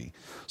dynasty.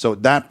 So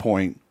at that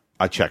point,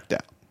 I checked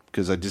out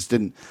because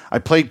I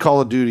played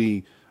Call of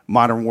Duty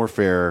Modern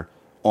Warfare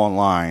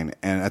online,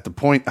 and at the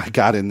point I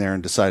got in there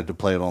and decided to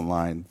play it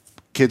online,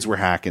 kids were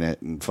hacking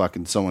it, and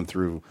fucking someone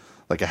threw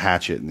like a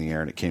hatchet in the air,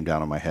 and it came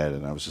down on my head,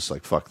 and I was just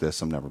like, fuck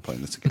this, I'm never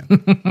playing this again.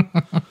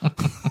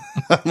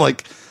 I'm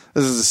like,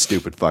 this is a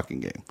stupid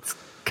fucking game. It's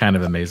kind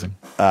of amazing.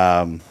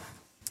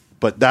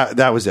 But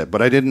that was it.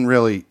 But I didn't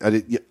really,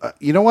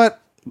 you know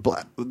what?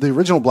 The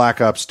original Black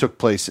Ops took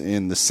place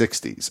in the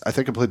 60s. I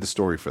think I played the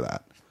story for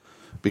that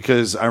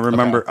because I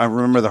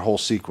remember the whole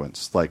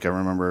sequence. Like I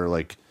remember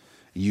like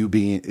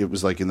it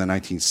was like in the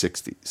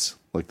 1960s,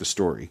 like the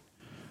story.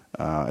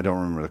 I don't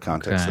remember the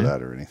context of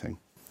that or anything.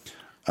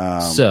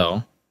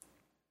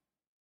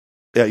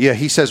 Yeah,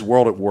 he says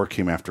World at War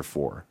came after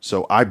 4.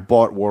 So I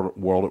bought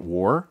World at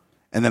War,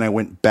 and then I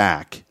went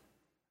back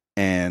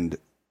and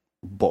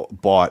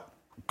bought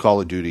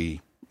Call of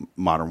Duty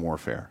Modern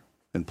Warfare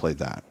and played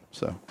that.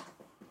 So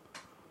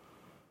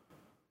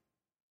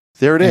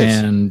there it is.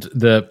 And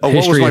the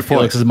history of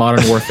Felix's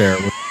Modern Warfare.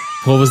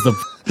 What was the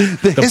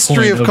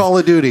history of Call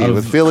of Duty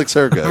with Felix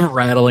Herga?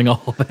 Rattling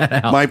all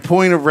that out. My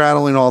point of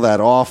rattling all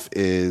that off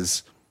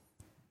is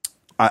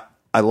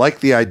I like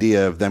the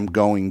idea of them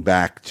going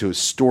back to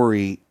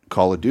story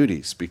Call of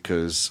Duties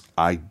because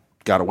I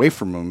got away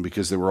from them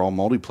because they were all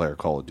multiplayer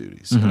Call of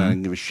Duties, and I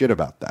didn't give a shit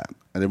about that.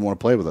 I didn't want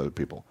to play with other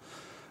people.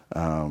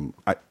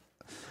 I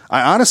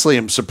honestly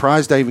am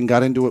surprised I even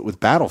got into it with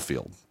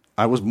Battlefield.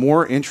 I was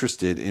more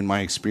interested in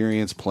my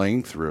experience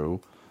playing through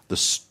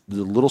the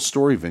little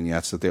story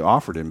vignettes that they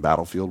offered in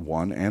Battlefield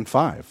 1 and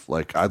 5.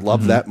 Like, I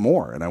love that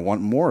more, and I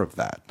want more of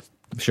that.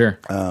 Sure.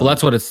 Well,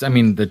 that's what it's... I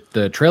mean,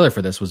 the trailer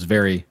for this was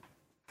very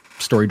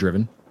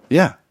story-driven.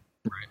 Yeah.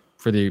 Right.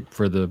 For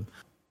the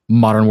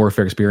Modern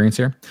Warfare experience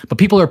here. But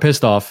people are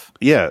pissed off.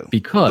 Yeah.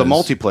 Because... the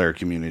multiplayer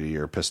community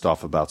are pissed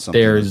off about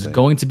something. There's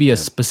going to be a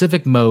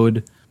specific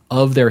mode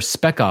of their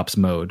Spec Ops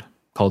mode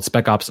called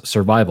Spec Ops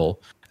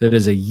Survival that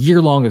is a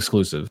year-long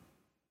exclusive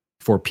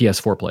for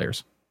PS4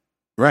 players.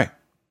 Right.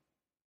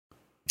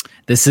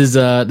 This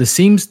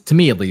seems to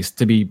me at least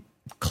to be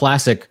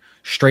classic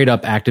straight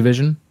up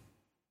Activision,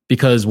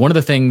 because one of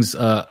the things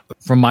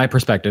from my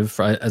perspective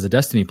as a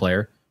Destiny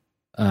player,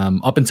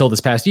 up until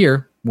this past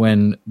year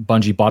when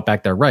Bungie bought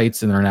back their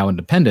rights and they're now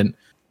independent,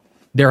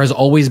 there has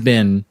always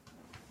been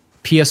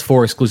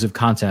PS4 exclusive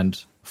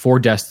content for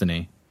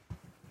Destiny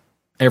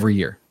every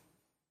year.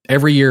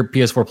 Every year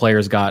PS4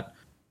 players got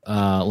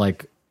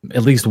like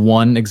at least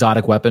one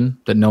exotic weapon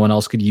that no one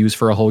else could use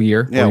for a whole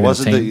year. Yeah,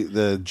 wasn't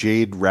the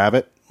Jade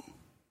Rabbit?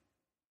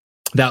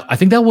 I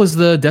think that was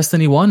the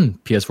Destiny 1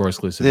 PS4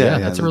 exclusive. Yeah,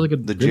 that's a really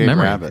good Jade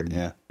memory. Rabbit,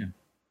 yeah.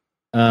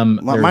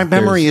 My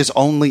memory is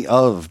only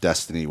of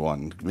Destiny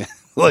 1.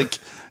 Like,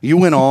 you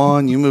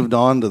moved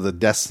on to the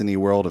Destiny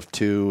world of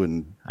 2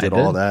 and did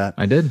all that.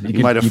 I did.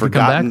 You might have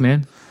forgotten. Come back,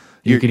 man.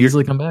 You could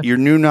easily come back. Your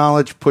new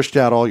knowledge pushed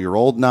out all your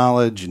old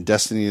knowledge and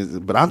Destiny,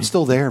 but I'm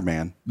still there,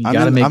 man.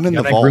 I'm in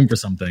the vault. Room for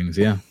some things,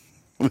 yeah.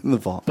 I'm in the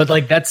vault. But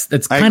like that's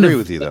I kind agree of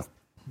with you though.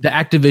 The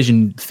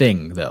Activision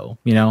thing, though,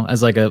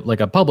 as like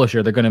a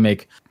publisher, they're going to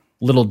make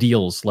little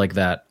deals like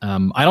that.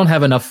 I don't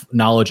have enough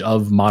knowledge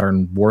of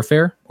Modern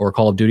Warfare or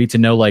Call of Duty to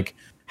know like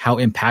how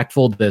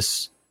impactful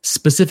this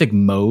specific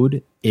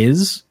mode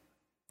is.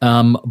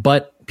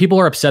 But people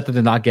are upset that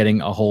they're not getting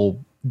a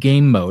whole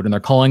game mode, and they're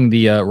calling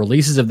the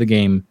releases of the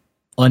game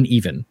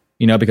uneven,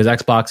 because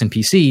Xbox and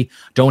PC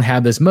don't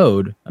have this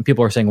mode, and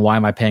people are saying, why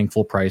am I paying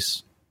full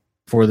price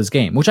for this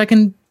game? Which I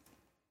can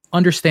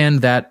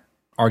understand that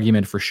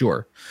argument for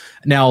sure.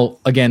 Now,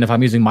 again, if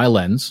I'm using my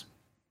lens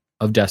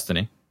of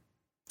Destiny,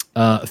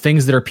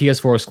 things that are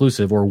PS4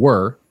 exclusive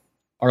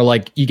are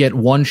like you get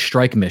one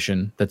strike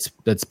mission that's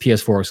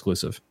PS4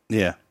 exclusive.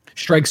 Yeah.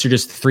 Strikes are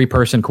just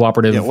 3-person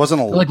cooperative. Yeah, it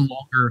wasn't like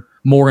longer,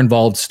 more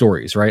involved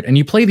stories, right? And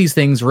you play these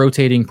things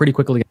rotating pretty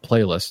quickly on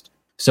playlist.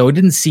 So it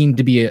didn't seem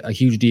to be a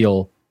huge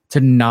deal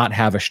to not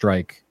have a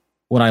strike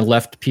when I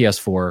left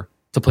PS4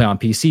 to play on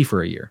PC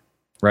for a year,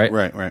 right?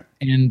 Right.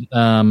 And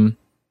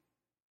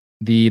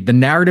the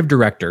narrative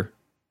director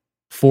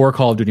for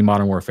Call of Duty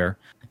Modern Warfare,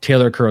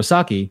 Taylor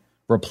Kurosaki,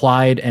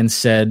 replied and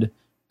said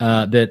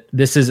that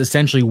this is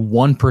essentially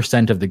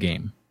 1% of the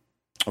game.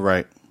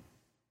 Right.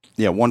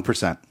 Yeah,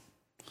 1%.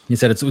 He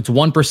said it's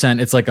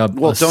 1%. It's like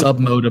a sub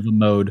mode of a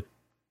mode.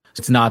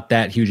 It's not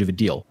that huge of a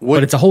deal.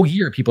 But it's a whole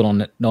year people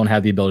don't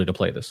have the ability to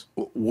play this.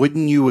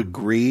 Wouldn't you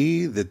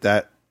agree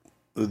that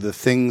the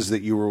things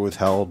that you were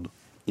withheld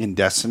in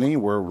Destiny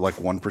were like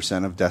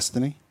 1% of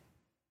Destiny?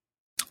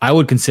 I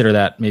would consider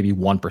that maybe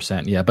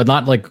 1%, yeah, but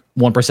not like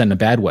 1% in a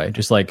bad way.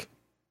 Just like,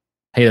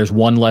 hey, there's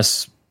one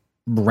less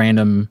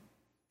random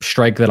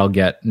strike that I'll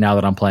get now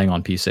that I'm playing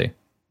on PC.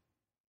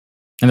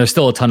 And there's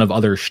still a ton of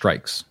other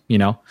strikes,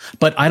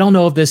 But I don't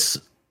know if this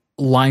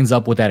lines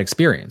up with that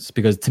experience,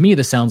 because to me,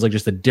 this sounds like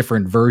just a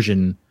different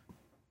version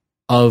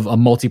of a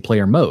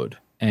multiplayer mode.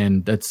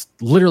 And that's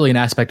literally an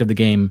aspect of the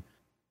game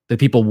that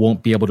people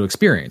won't be able to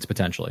experience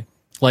potentially.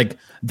 Like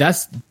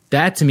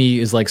that to me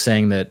is like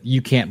saying that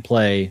you can't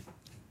play,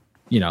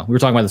 we were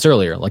talking about this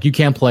earlier. Like you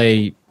can't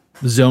play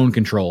zone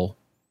control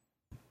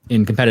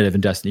in competitive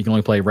in Destiny. You can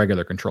only play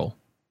regular control.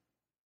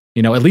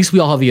 At least we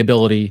all have the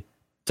ability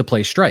to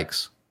play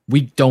strikes.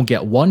 We don't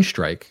get one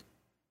strike,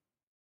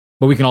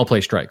 but we can all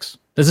play strikes.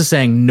 This is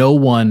saying no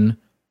one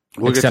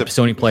except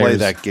Sony players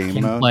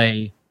can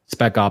play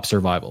Spec Ops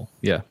Survival.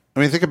 Yeah. I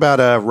mean, think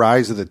about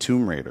Rise of the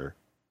Tomb Raider.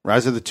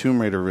 Rise of the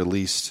Tomb Raider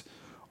released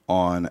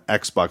on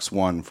Xbox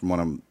One, from what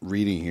I'm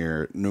reading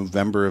here,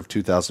 November of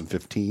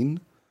 2015,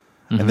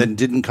 and then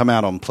didn't come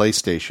out on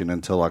PlayStation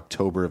until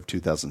October of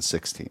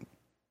 2016.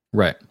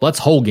 Right. Well, that's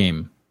whole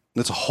game.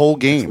 That's a whole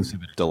game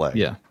delay.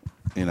 Yeah.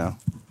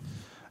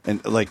 And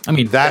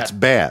that's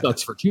bad.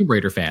 Sucks for Tomb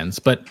Raider fans,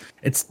 but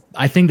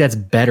I think that's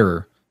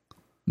better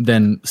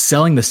than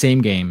selling the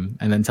same game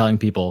and then telling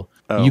people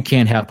you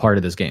can't have part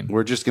of this game.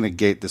 We're just going to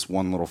gate this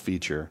one little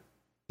feature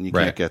and you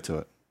can't get to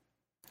it.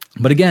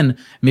 But again,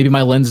 maybe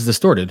my lens is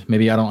distorted.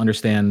 Maybe I don't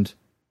understand,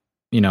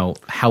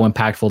 how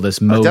impactful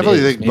this mode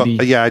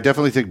is. I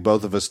definitely think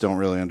both of us don't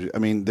really understand. I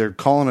mean, they're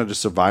calling it a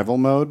survival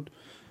mode.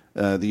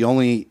 The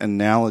only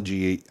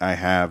analogy I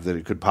have that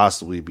it could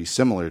possibly be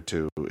similar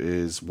to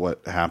is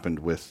what happened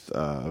with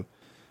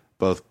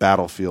both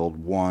Battlefield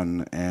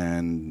 1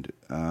 and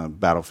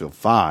Battlefield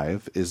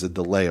 5 is a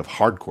delay of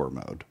hardcore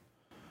mode.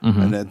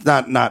 And it's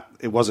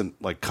it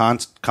wasn't like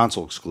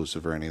console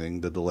exclusive or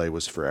anything. The delay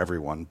was for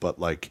everyone, but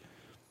like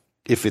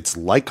if it's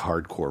like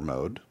hardcore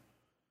mode,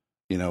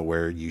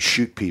 where you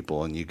shoot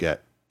people and you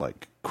get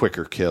like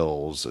quicker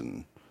kills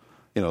and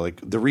like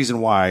the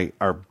reason why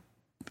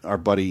our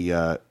buddy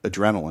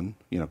Adrenaline,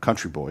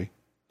 Country Boy.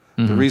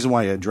 The reason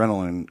why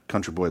Adrenaline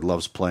Country Boy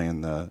loves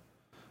playing the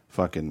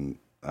fucking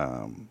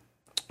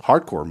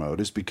hardcore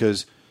mode is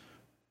because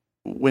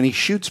when he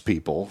shoots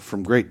people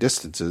from great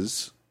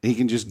distances, he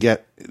can just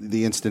get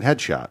the instant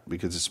headshot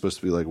because it's supposed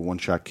to be like a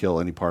one-shot kill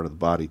any part of the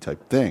body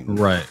type thing.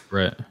 Right.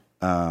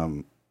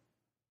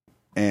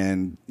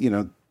 And,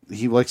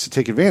 he likes to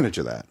take advantage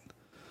of that.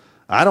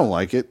 I don't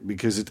like it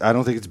because I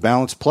don't think it's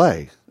balanced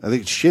play. I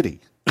think it's shitty.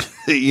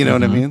 You know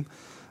what I mean?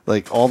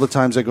 Like all the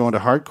times I go into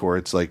hardcore,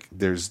 it's like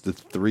there's the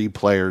 3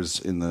 players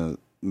in the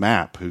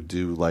map who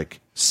do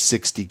like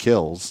 60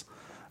 kills,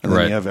 and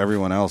then you have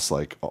everyone else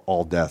like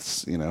all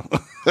deaths.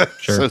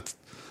 Sure. So it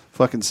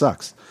fucking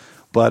sucks.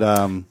 But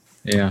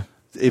yeah,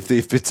 if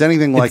it's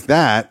anything like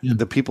that,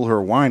 the people who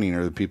are whining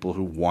are the people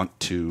who want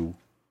to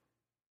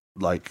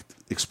like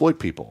exploit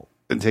people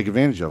and take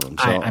advantage of them.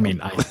 So,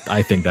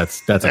 I think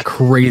that's a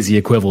crazy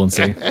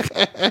equivalency.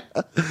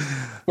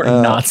 We're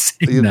not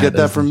seeing you'll get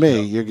that from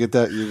me. You're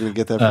gonna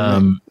get that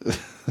from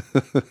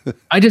me.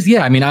 I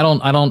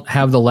don't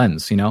have the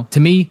lens. To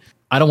me,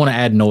 I don't want to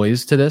add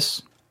noise to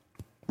this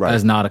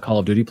as not a Call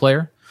of Duty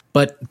player.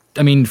 But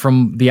I mean,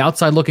 from the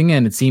outside looking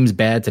in, it seems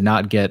bad to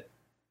not get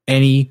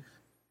any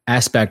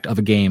aspect of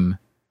a game,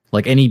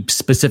 like any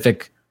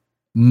specific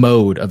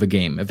mode of a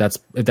game, if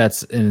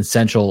that's an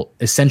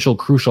essential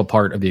crucial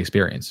part of the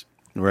experience.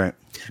 Right.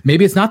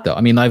 Maybe it's not though.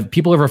 I mean,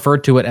 people have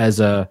referred to it as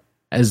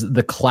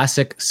the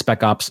classic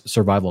Spec Ops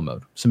survival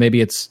mode. So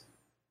maybe it's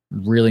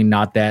really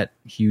not that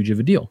huge of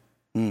a deal.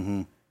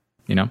 Mm-hmm.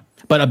 You know,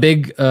 but a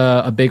big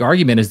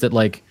argument is that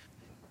like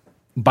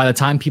by the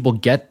time people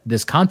get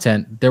this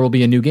content, there will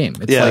be a new game.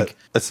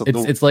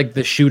 It's like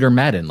the shooter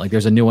Madden. Like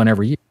there's a new one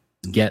every year.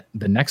 Get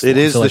the next. It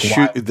one. is so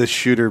the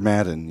shooter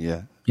Madden.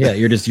 Yeah. Yeah.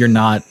 You're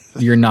not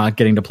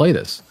getting to play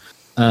this.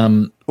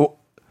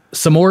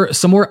 Some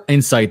more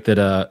insight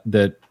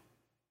that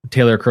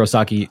Taylor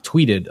Kurosaki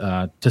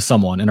tweeted to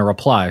someone in a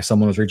reply.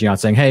 Someone was reaching out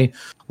saying, "Hey,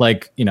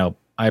 like, you know,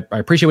 I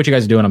appreciate what you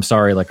guys are doing. I'm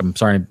sorry. Like, I'm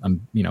sorry.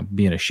 I'm, you know,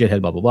 being a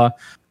shithead, blah, blah, blah."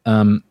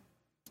 And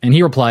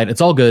he replied,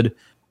 "It's all good.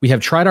 We have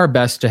tried our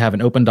best to have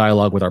an open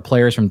dialogue with our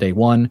players from day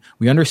one.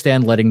 We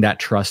understand letting that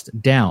trust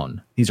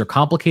down. These are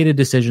complicated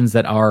decisions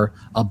that are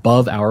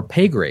above our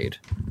pay grade.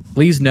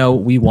 Please know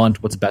we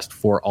want what's best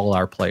for all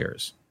our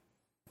players."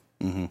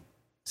 Mm-hmm.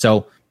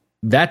 So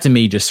that to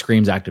me just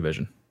screams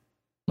Activision.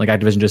 Like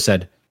Activision just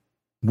said,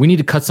 we need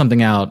to cut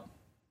something out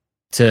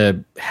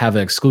to have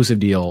an exclusive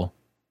deal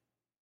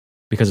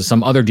because of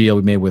some other deal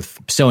we made with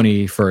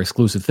Sony for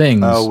exclusive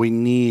things. Oh, we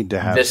need to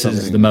have this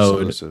is the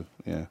mode. Exclusive.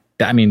 Yeah.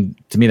 I mean,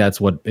 to me, that's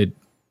what it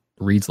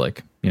reads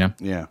like, you know?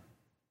 Yeah.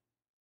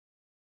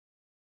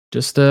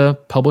 Just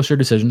publisher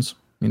decisions,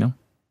 you know?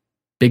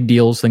 Big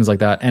deals, things like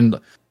that. And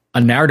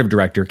a narrative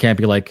director can't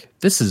be like,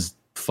 this is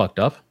fucked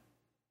up.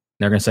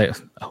 They're going to say,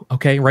 oh,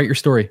 okay, write your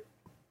story,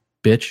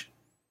 bitch.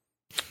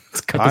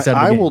 Let's cut this out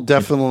of the game. I will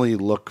definitely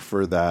look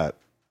for that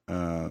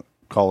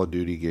Call of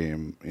Duty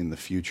game in the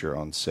future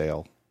on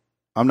sale.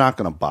 I'm not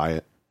going to buy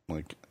it.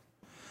 Like,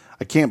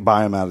 I can't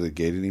buy them out of the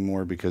gate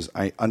anymore because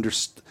I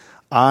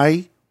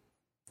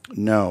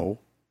know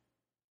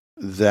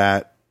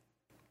that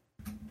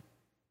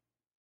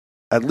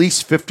at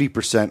least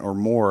 50% or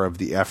more of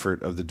the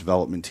effort of the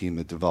development team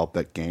that developed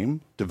that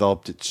game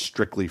developed it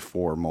strictly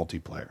for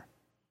multiplayer,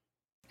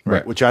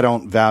 right? Which I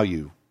don't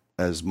value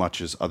as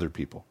much as other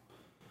people.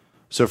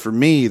 So for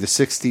me, the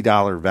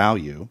 $60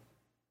 value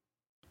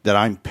that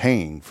I'm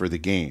paying for the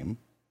game,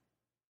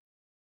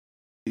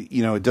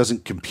 you know, it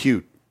doesn't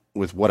compute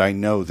with what I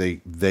know the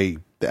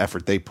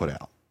effort they put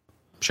out.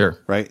 Sure.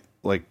 Right?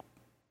 Like,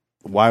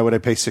 why would I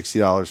pay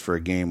 $60 for a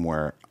game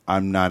where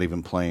I'm not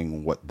even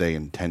playing what they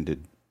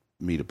intended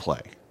me to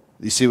play?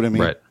 You see what I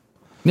mean? Right.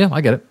 Yeah, I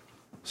get it.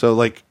 So,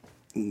 like,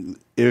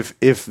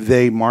 if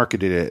they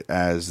marketed it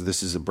as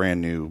this is a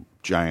brand new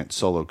giant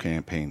solo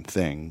campaign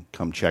thing,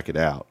 come check it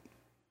out,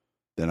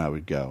 then I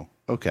would go,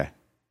 okay,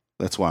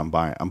 that's why I'm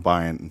buying. I'm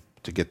buying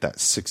to get that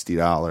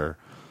 $60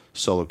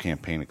 solo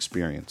campaign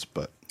experience.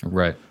 But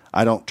right,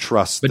 I don't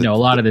trust. But no, a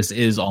lot of this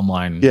is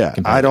online. Yeah,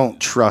 I don't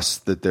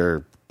trust that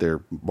they're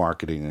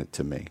marketing it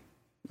to me.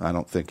 I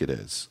don't think it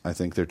is. I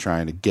think they're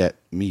trying to get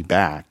me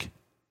back,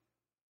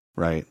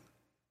 right,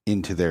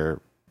 into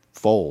their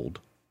fold,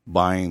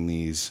 buying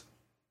these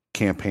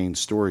campaign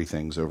story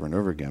things over and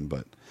over again.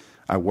 But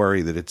I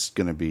worry that it's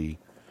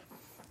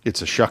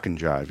a shuck and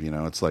jive. You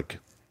know, it's like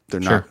they're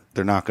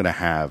not going to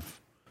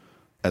have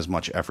as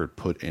much effort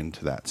put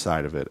into that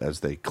side of it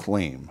as they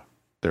claim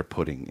they're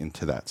putting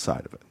into that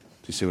side of it.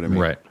 Do you see what I mean?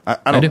 Right.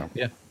 I don't know.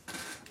 Yeah.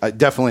 I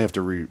definitely have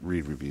to read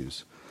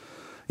reviews.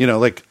 You know,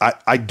 like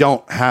I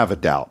don't have a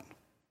doubt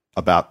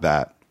about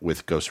that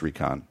with Ghost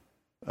Recon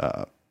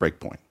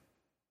Breakpoint.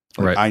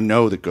 Like, right. I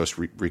know that Ghost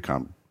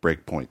Recon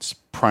Breakpoint's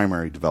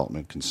primary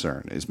development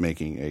concern is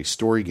making a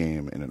story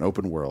game in an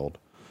open world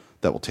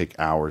that will take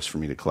hours for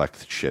me to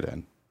collect shit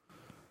in.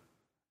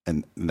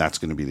 And that's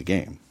going to be the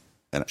game.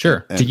 And,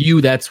 sure. To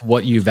you, that's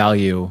what you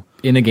value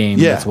in a game.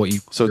 Yeah. That's what you.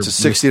 So it's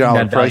a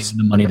 $60 price.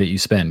 The money that you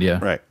spend. Yeah.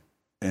 Right.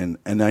 And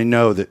I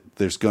know that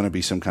there's going to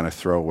be some kind of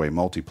throwaway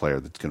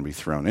multiplayer that's going to be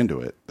thrown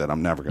into it that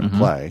I'm never going to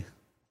play,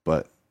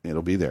 but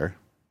it'll be there.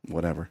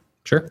 Whatever.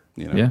 Sure.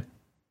 You know? Yeah.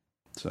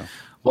 So.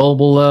 Well,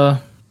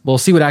 we'll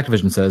see what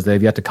Activision says.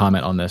 They've yet to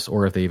comment on this,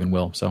 or if they even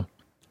will. So,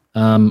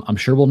 I'm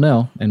sure we'll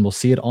know, and we'll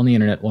see it on the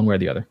internet one way or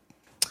the other.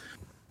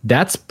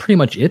 That's pretty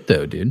much it,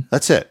 though, dude.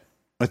 That's it.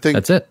 I think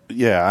that's it.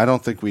 Yeah, I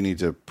don't think we need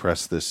to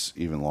press this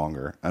even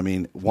longer. I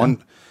mean,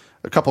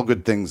 a couple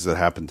good things that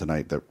happened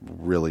tonight that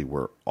really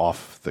were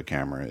off the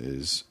camera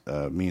is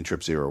me and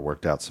Trip Zero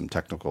worked out some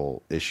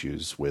technical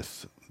issues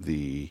with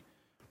the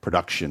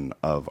production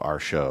of our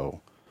show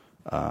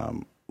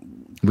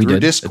we through did.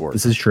 Discord.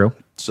 This is true.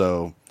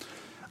 So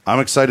I'm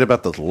excited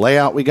about the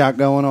layout we got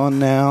going on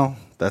now.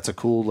 That's a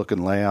cool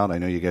looking layout. I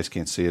know you guys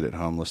can't see it at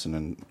home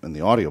listening in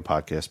the audio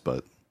podcast,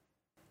 but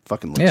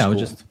fucking looks cool. I was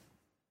just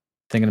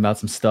thinking about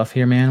some stuff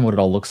here, man. What it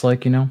all looks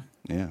like, you know?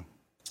 Yeah.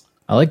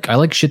 I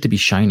like shit to be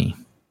shiny.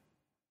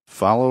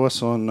 Follow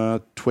us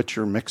on Twitch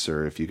or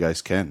Mixer if you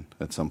guys can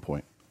at some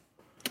point.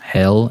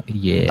 Hell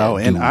yeah. Oh,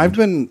 and dude. I've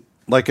been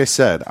like I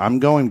said, I'm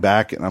going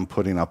back and I'm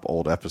putting up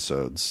old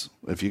episodes.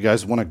 If you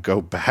guys want to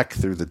go back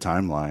through the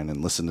timeline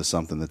and listen to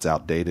something that's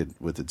outdated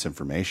with its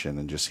information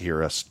and just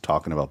hear us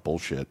talking about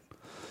bullshit.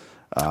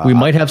 We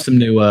might have some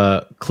new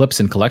clips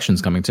and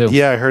collections coming too.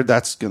 Yeah, I heard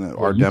that's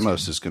our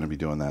demos is gonna be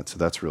doing that, so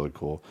that's really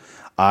cool.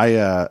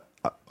 I've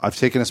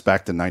taken us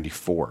back to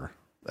 94,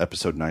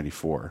 episode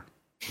 94.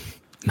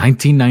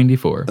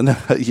 1994.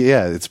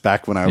 Yeah, it's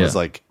back when I was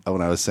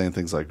when I was saying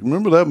things like,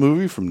 remember that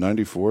movie from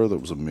 94 that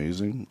was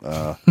amazing?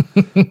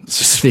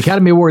 The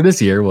Academy Award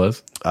this year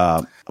was.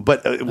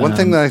 But one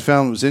thing that I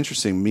found was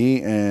interesting,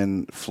 me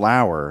and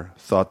Flower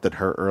thought that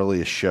her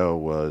earliest show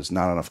was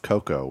Not Enough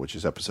Cocoa, which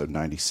is episode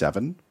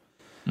 97.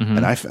 Mm-hmm.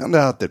 And I found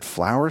out that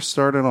Flower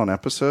started on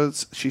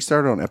she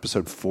started on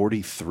episode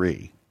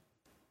 43.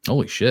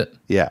 Holy shit.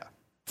 Yeah,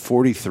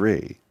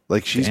 43.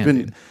 Like she's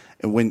been,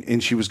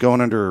 and she was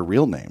going under her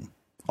real name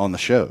on the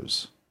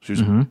shows. She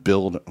was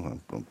billed,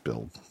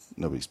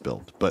 nobody's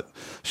billed, but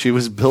she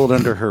was billed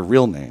under her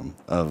real name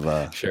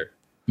of sure.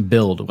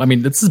 Billed. I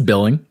mean, this is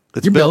billing.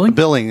 It's billing.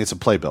 Billing. It's a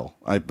playbill.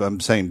 I'm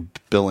saying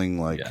billing,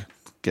 like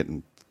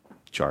getting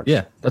charged.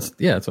 Yeah, that's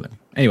what I mean.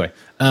 Anyway,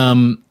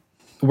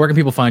 where can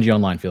people find you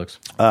online, Felix?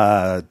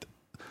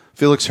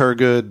 Felix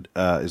Hergood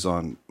is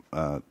on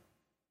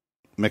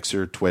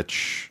Mixer,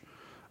 Twitch,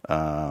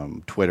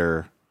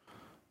 Twitter.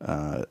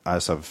 I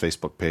also have a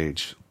Facebook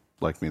page.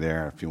 Like me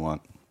there if you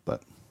want.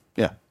 But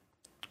yeah,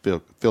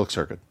 Felix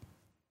Hergood.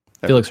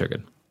 Felix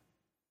Hergood.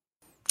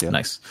 Yeah.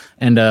 Nice.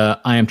 And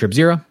I am Trip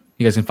Zero.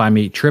 You guys can find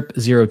me Trip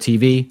Zero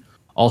TV,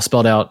 all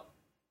spelled out.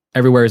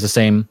 Everywhere is the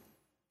same.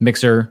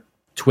 Mixer,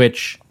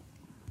 Twitch,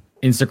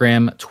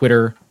 Instagram,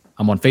 Twitter.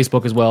 I'm on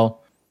Facebook as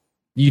well.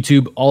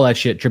 YouTube, all that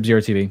shit. Trip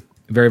Zero TV.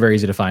 Very, very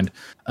easy to find.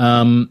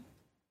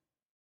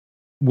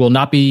 Will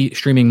not be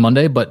streaming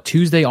Monday, but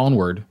Tuesday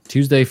onward.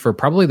 Tuesday for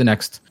probably the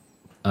next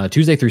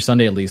Tuesday through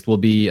Sunday at least will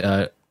be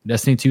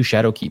Destiny 2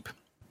 Shadowkeep.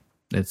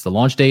 It's the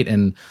launch date,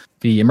 and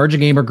the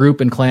Emerging Gamer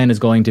group and clan is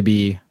going to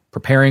be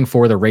preparing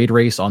for the raid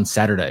race on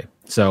Saturday.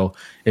 So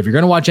if you're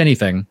going to watch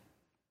anything,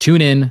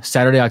 tune in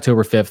Saturday,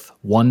 October 5th,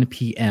 1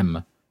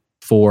 p.m.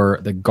 for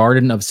the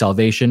Garden of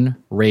Salvation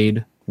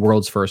raid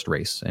world's first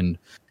race, and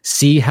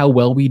see how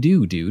well we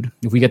do, dude.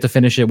 If we get to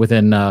finish it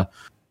within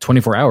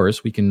 24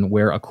 hours, we can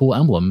wear a cool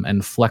emblem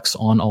and flex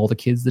on all the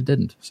kids that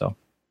didn't. So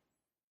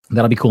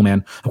that'll be cool,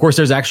 man. Of course,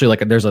 there's actually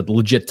there's a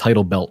legit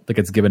title belt that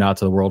gets given out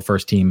to the world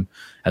first team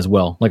as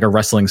well, like a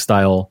wrestling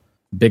style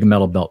big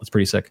metal belt. It's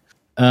pretty sick.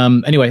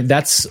 Anyway,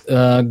 that's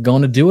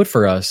going to do it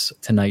for us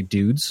tonight,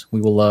 dudes.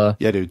 We will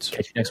dudes,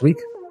 catch you next week.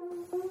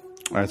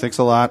 All right, thanks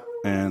a lot,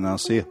 and I'll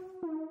see you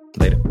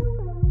later.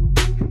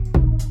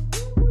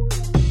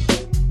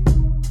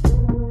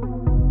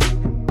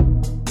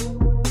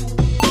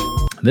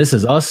 This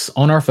is us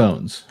on our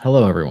phones.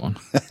 Hello, everyone.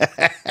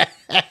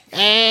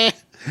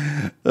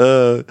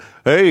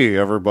 Hey,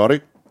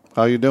 everybody.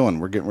 How you doing?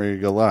 We're getting ready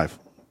to go live.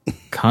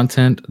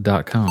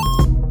 Content.com.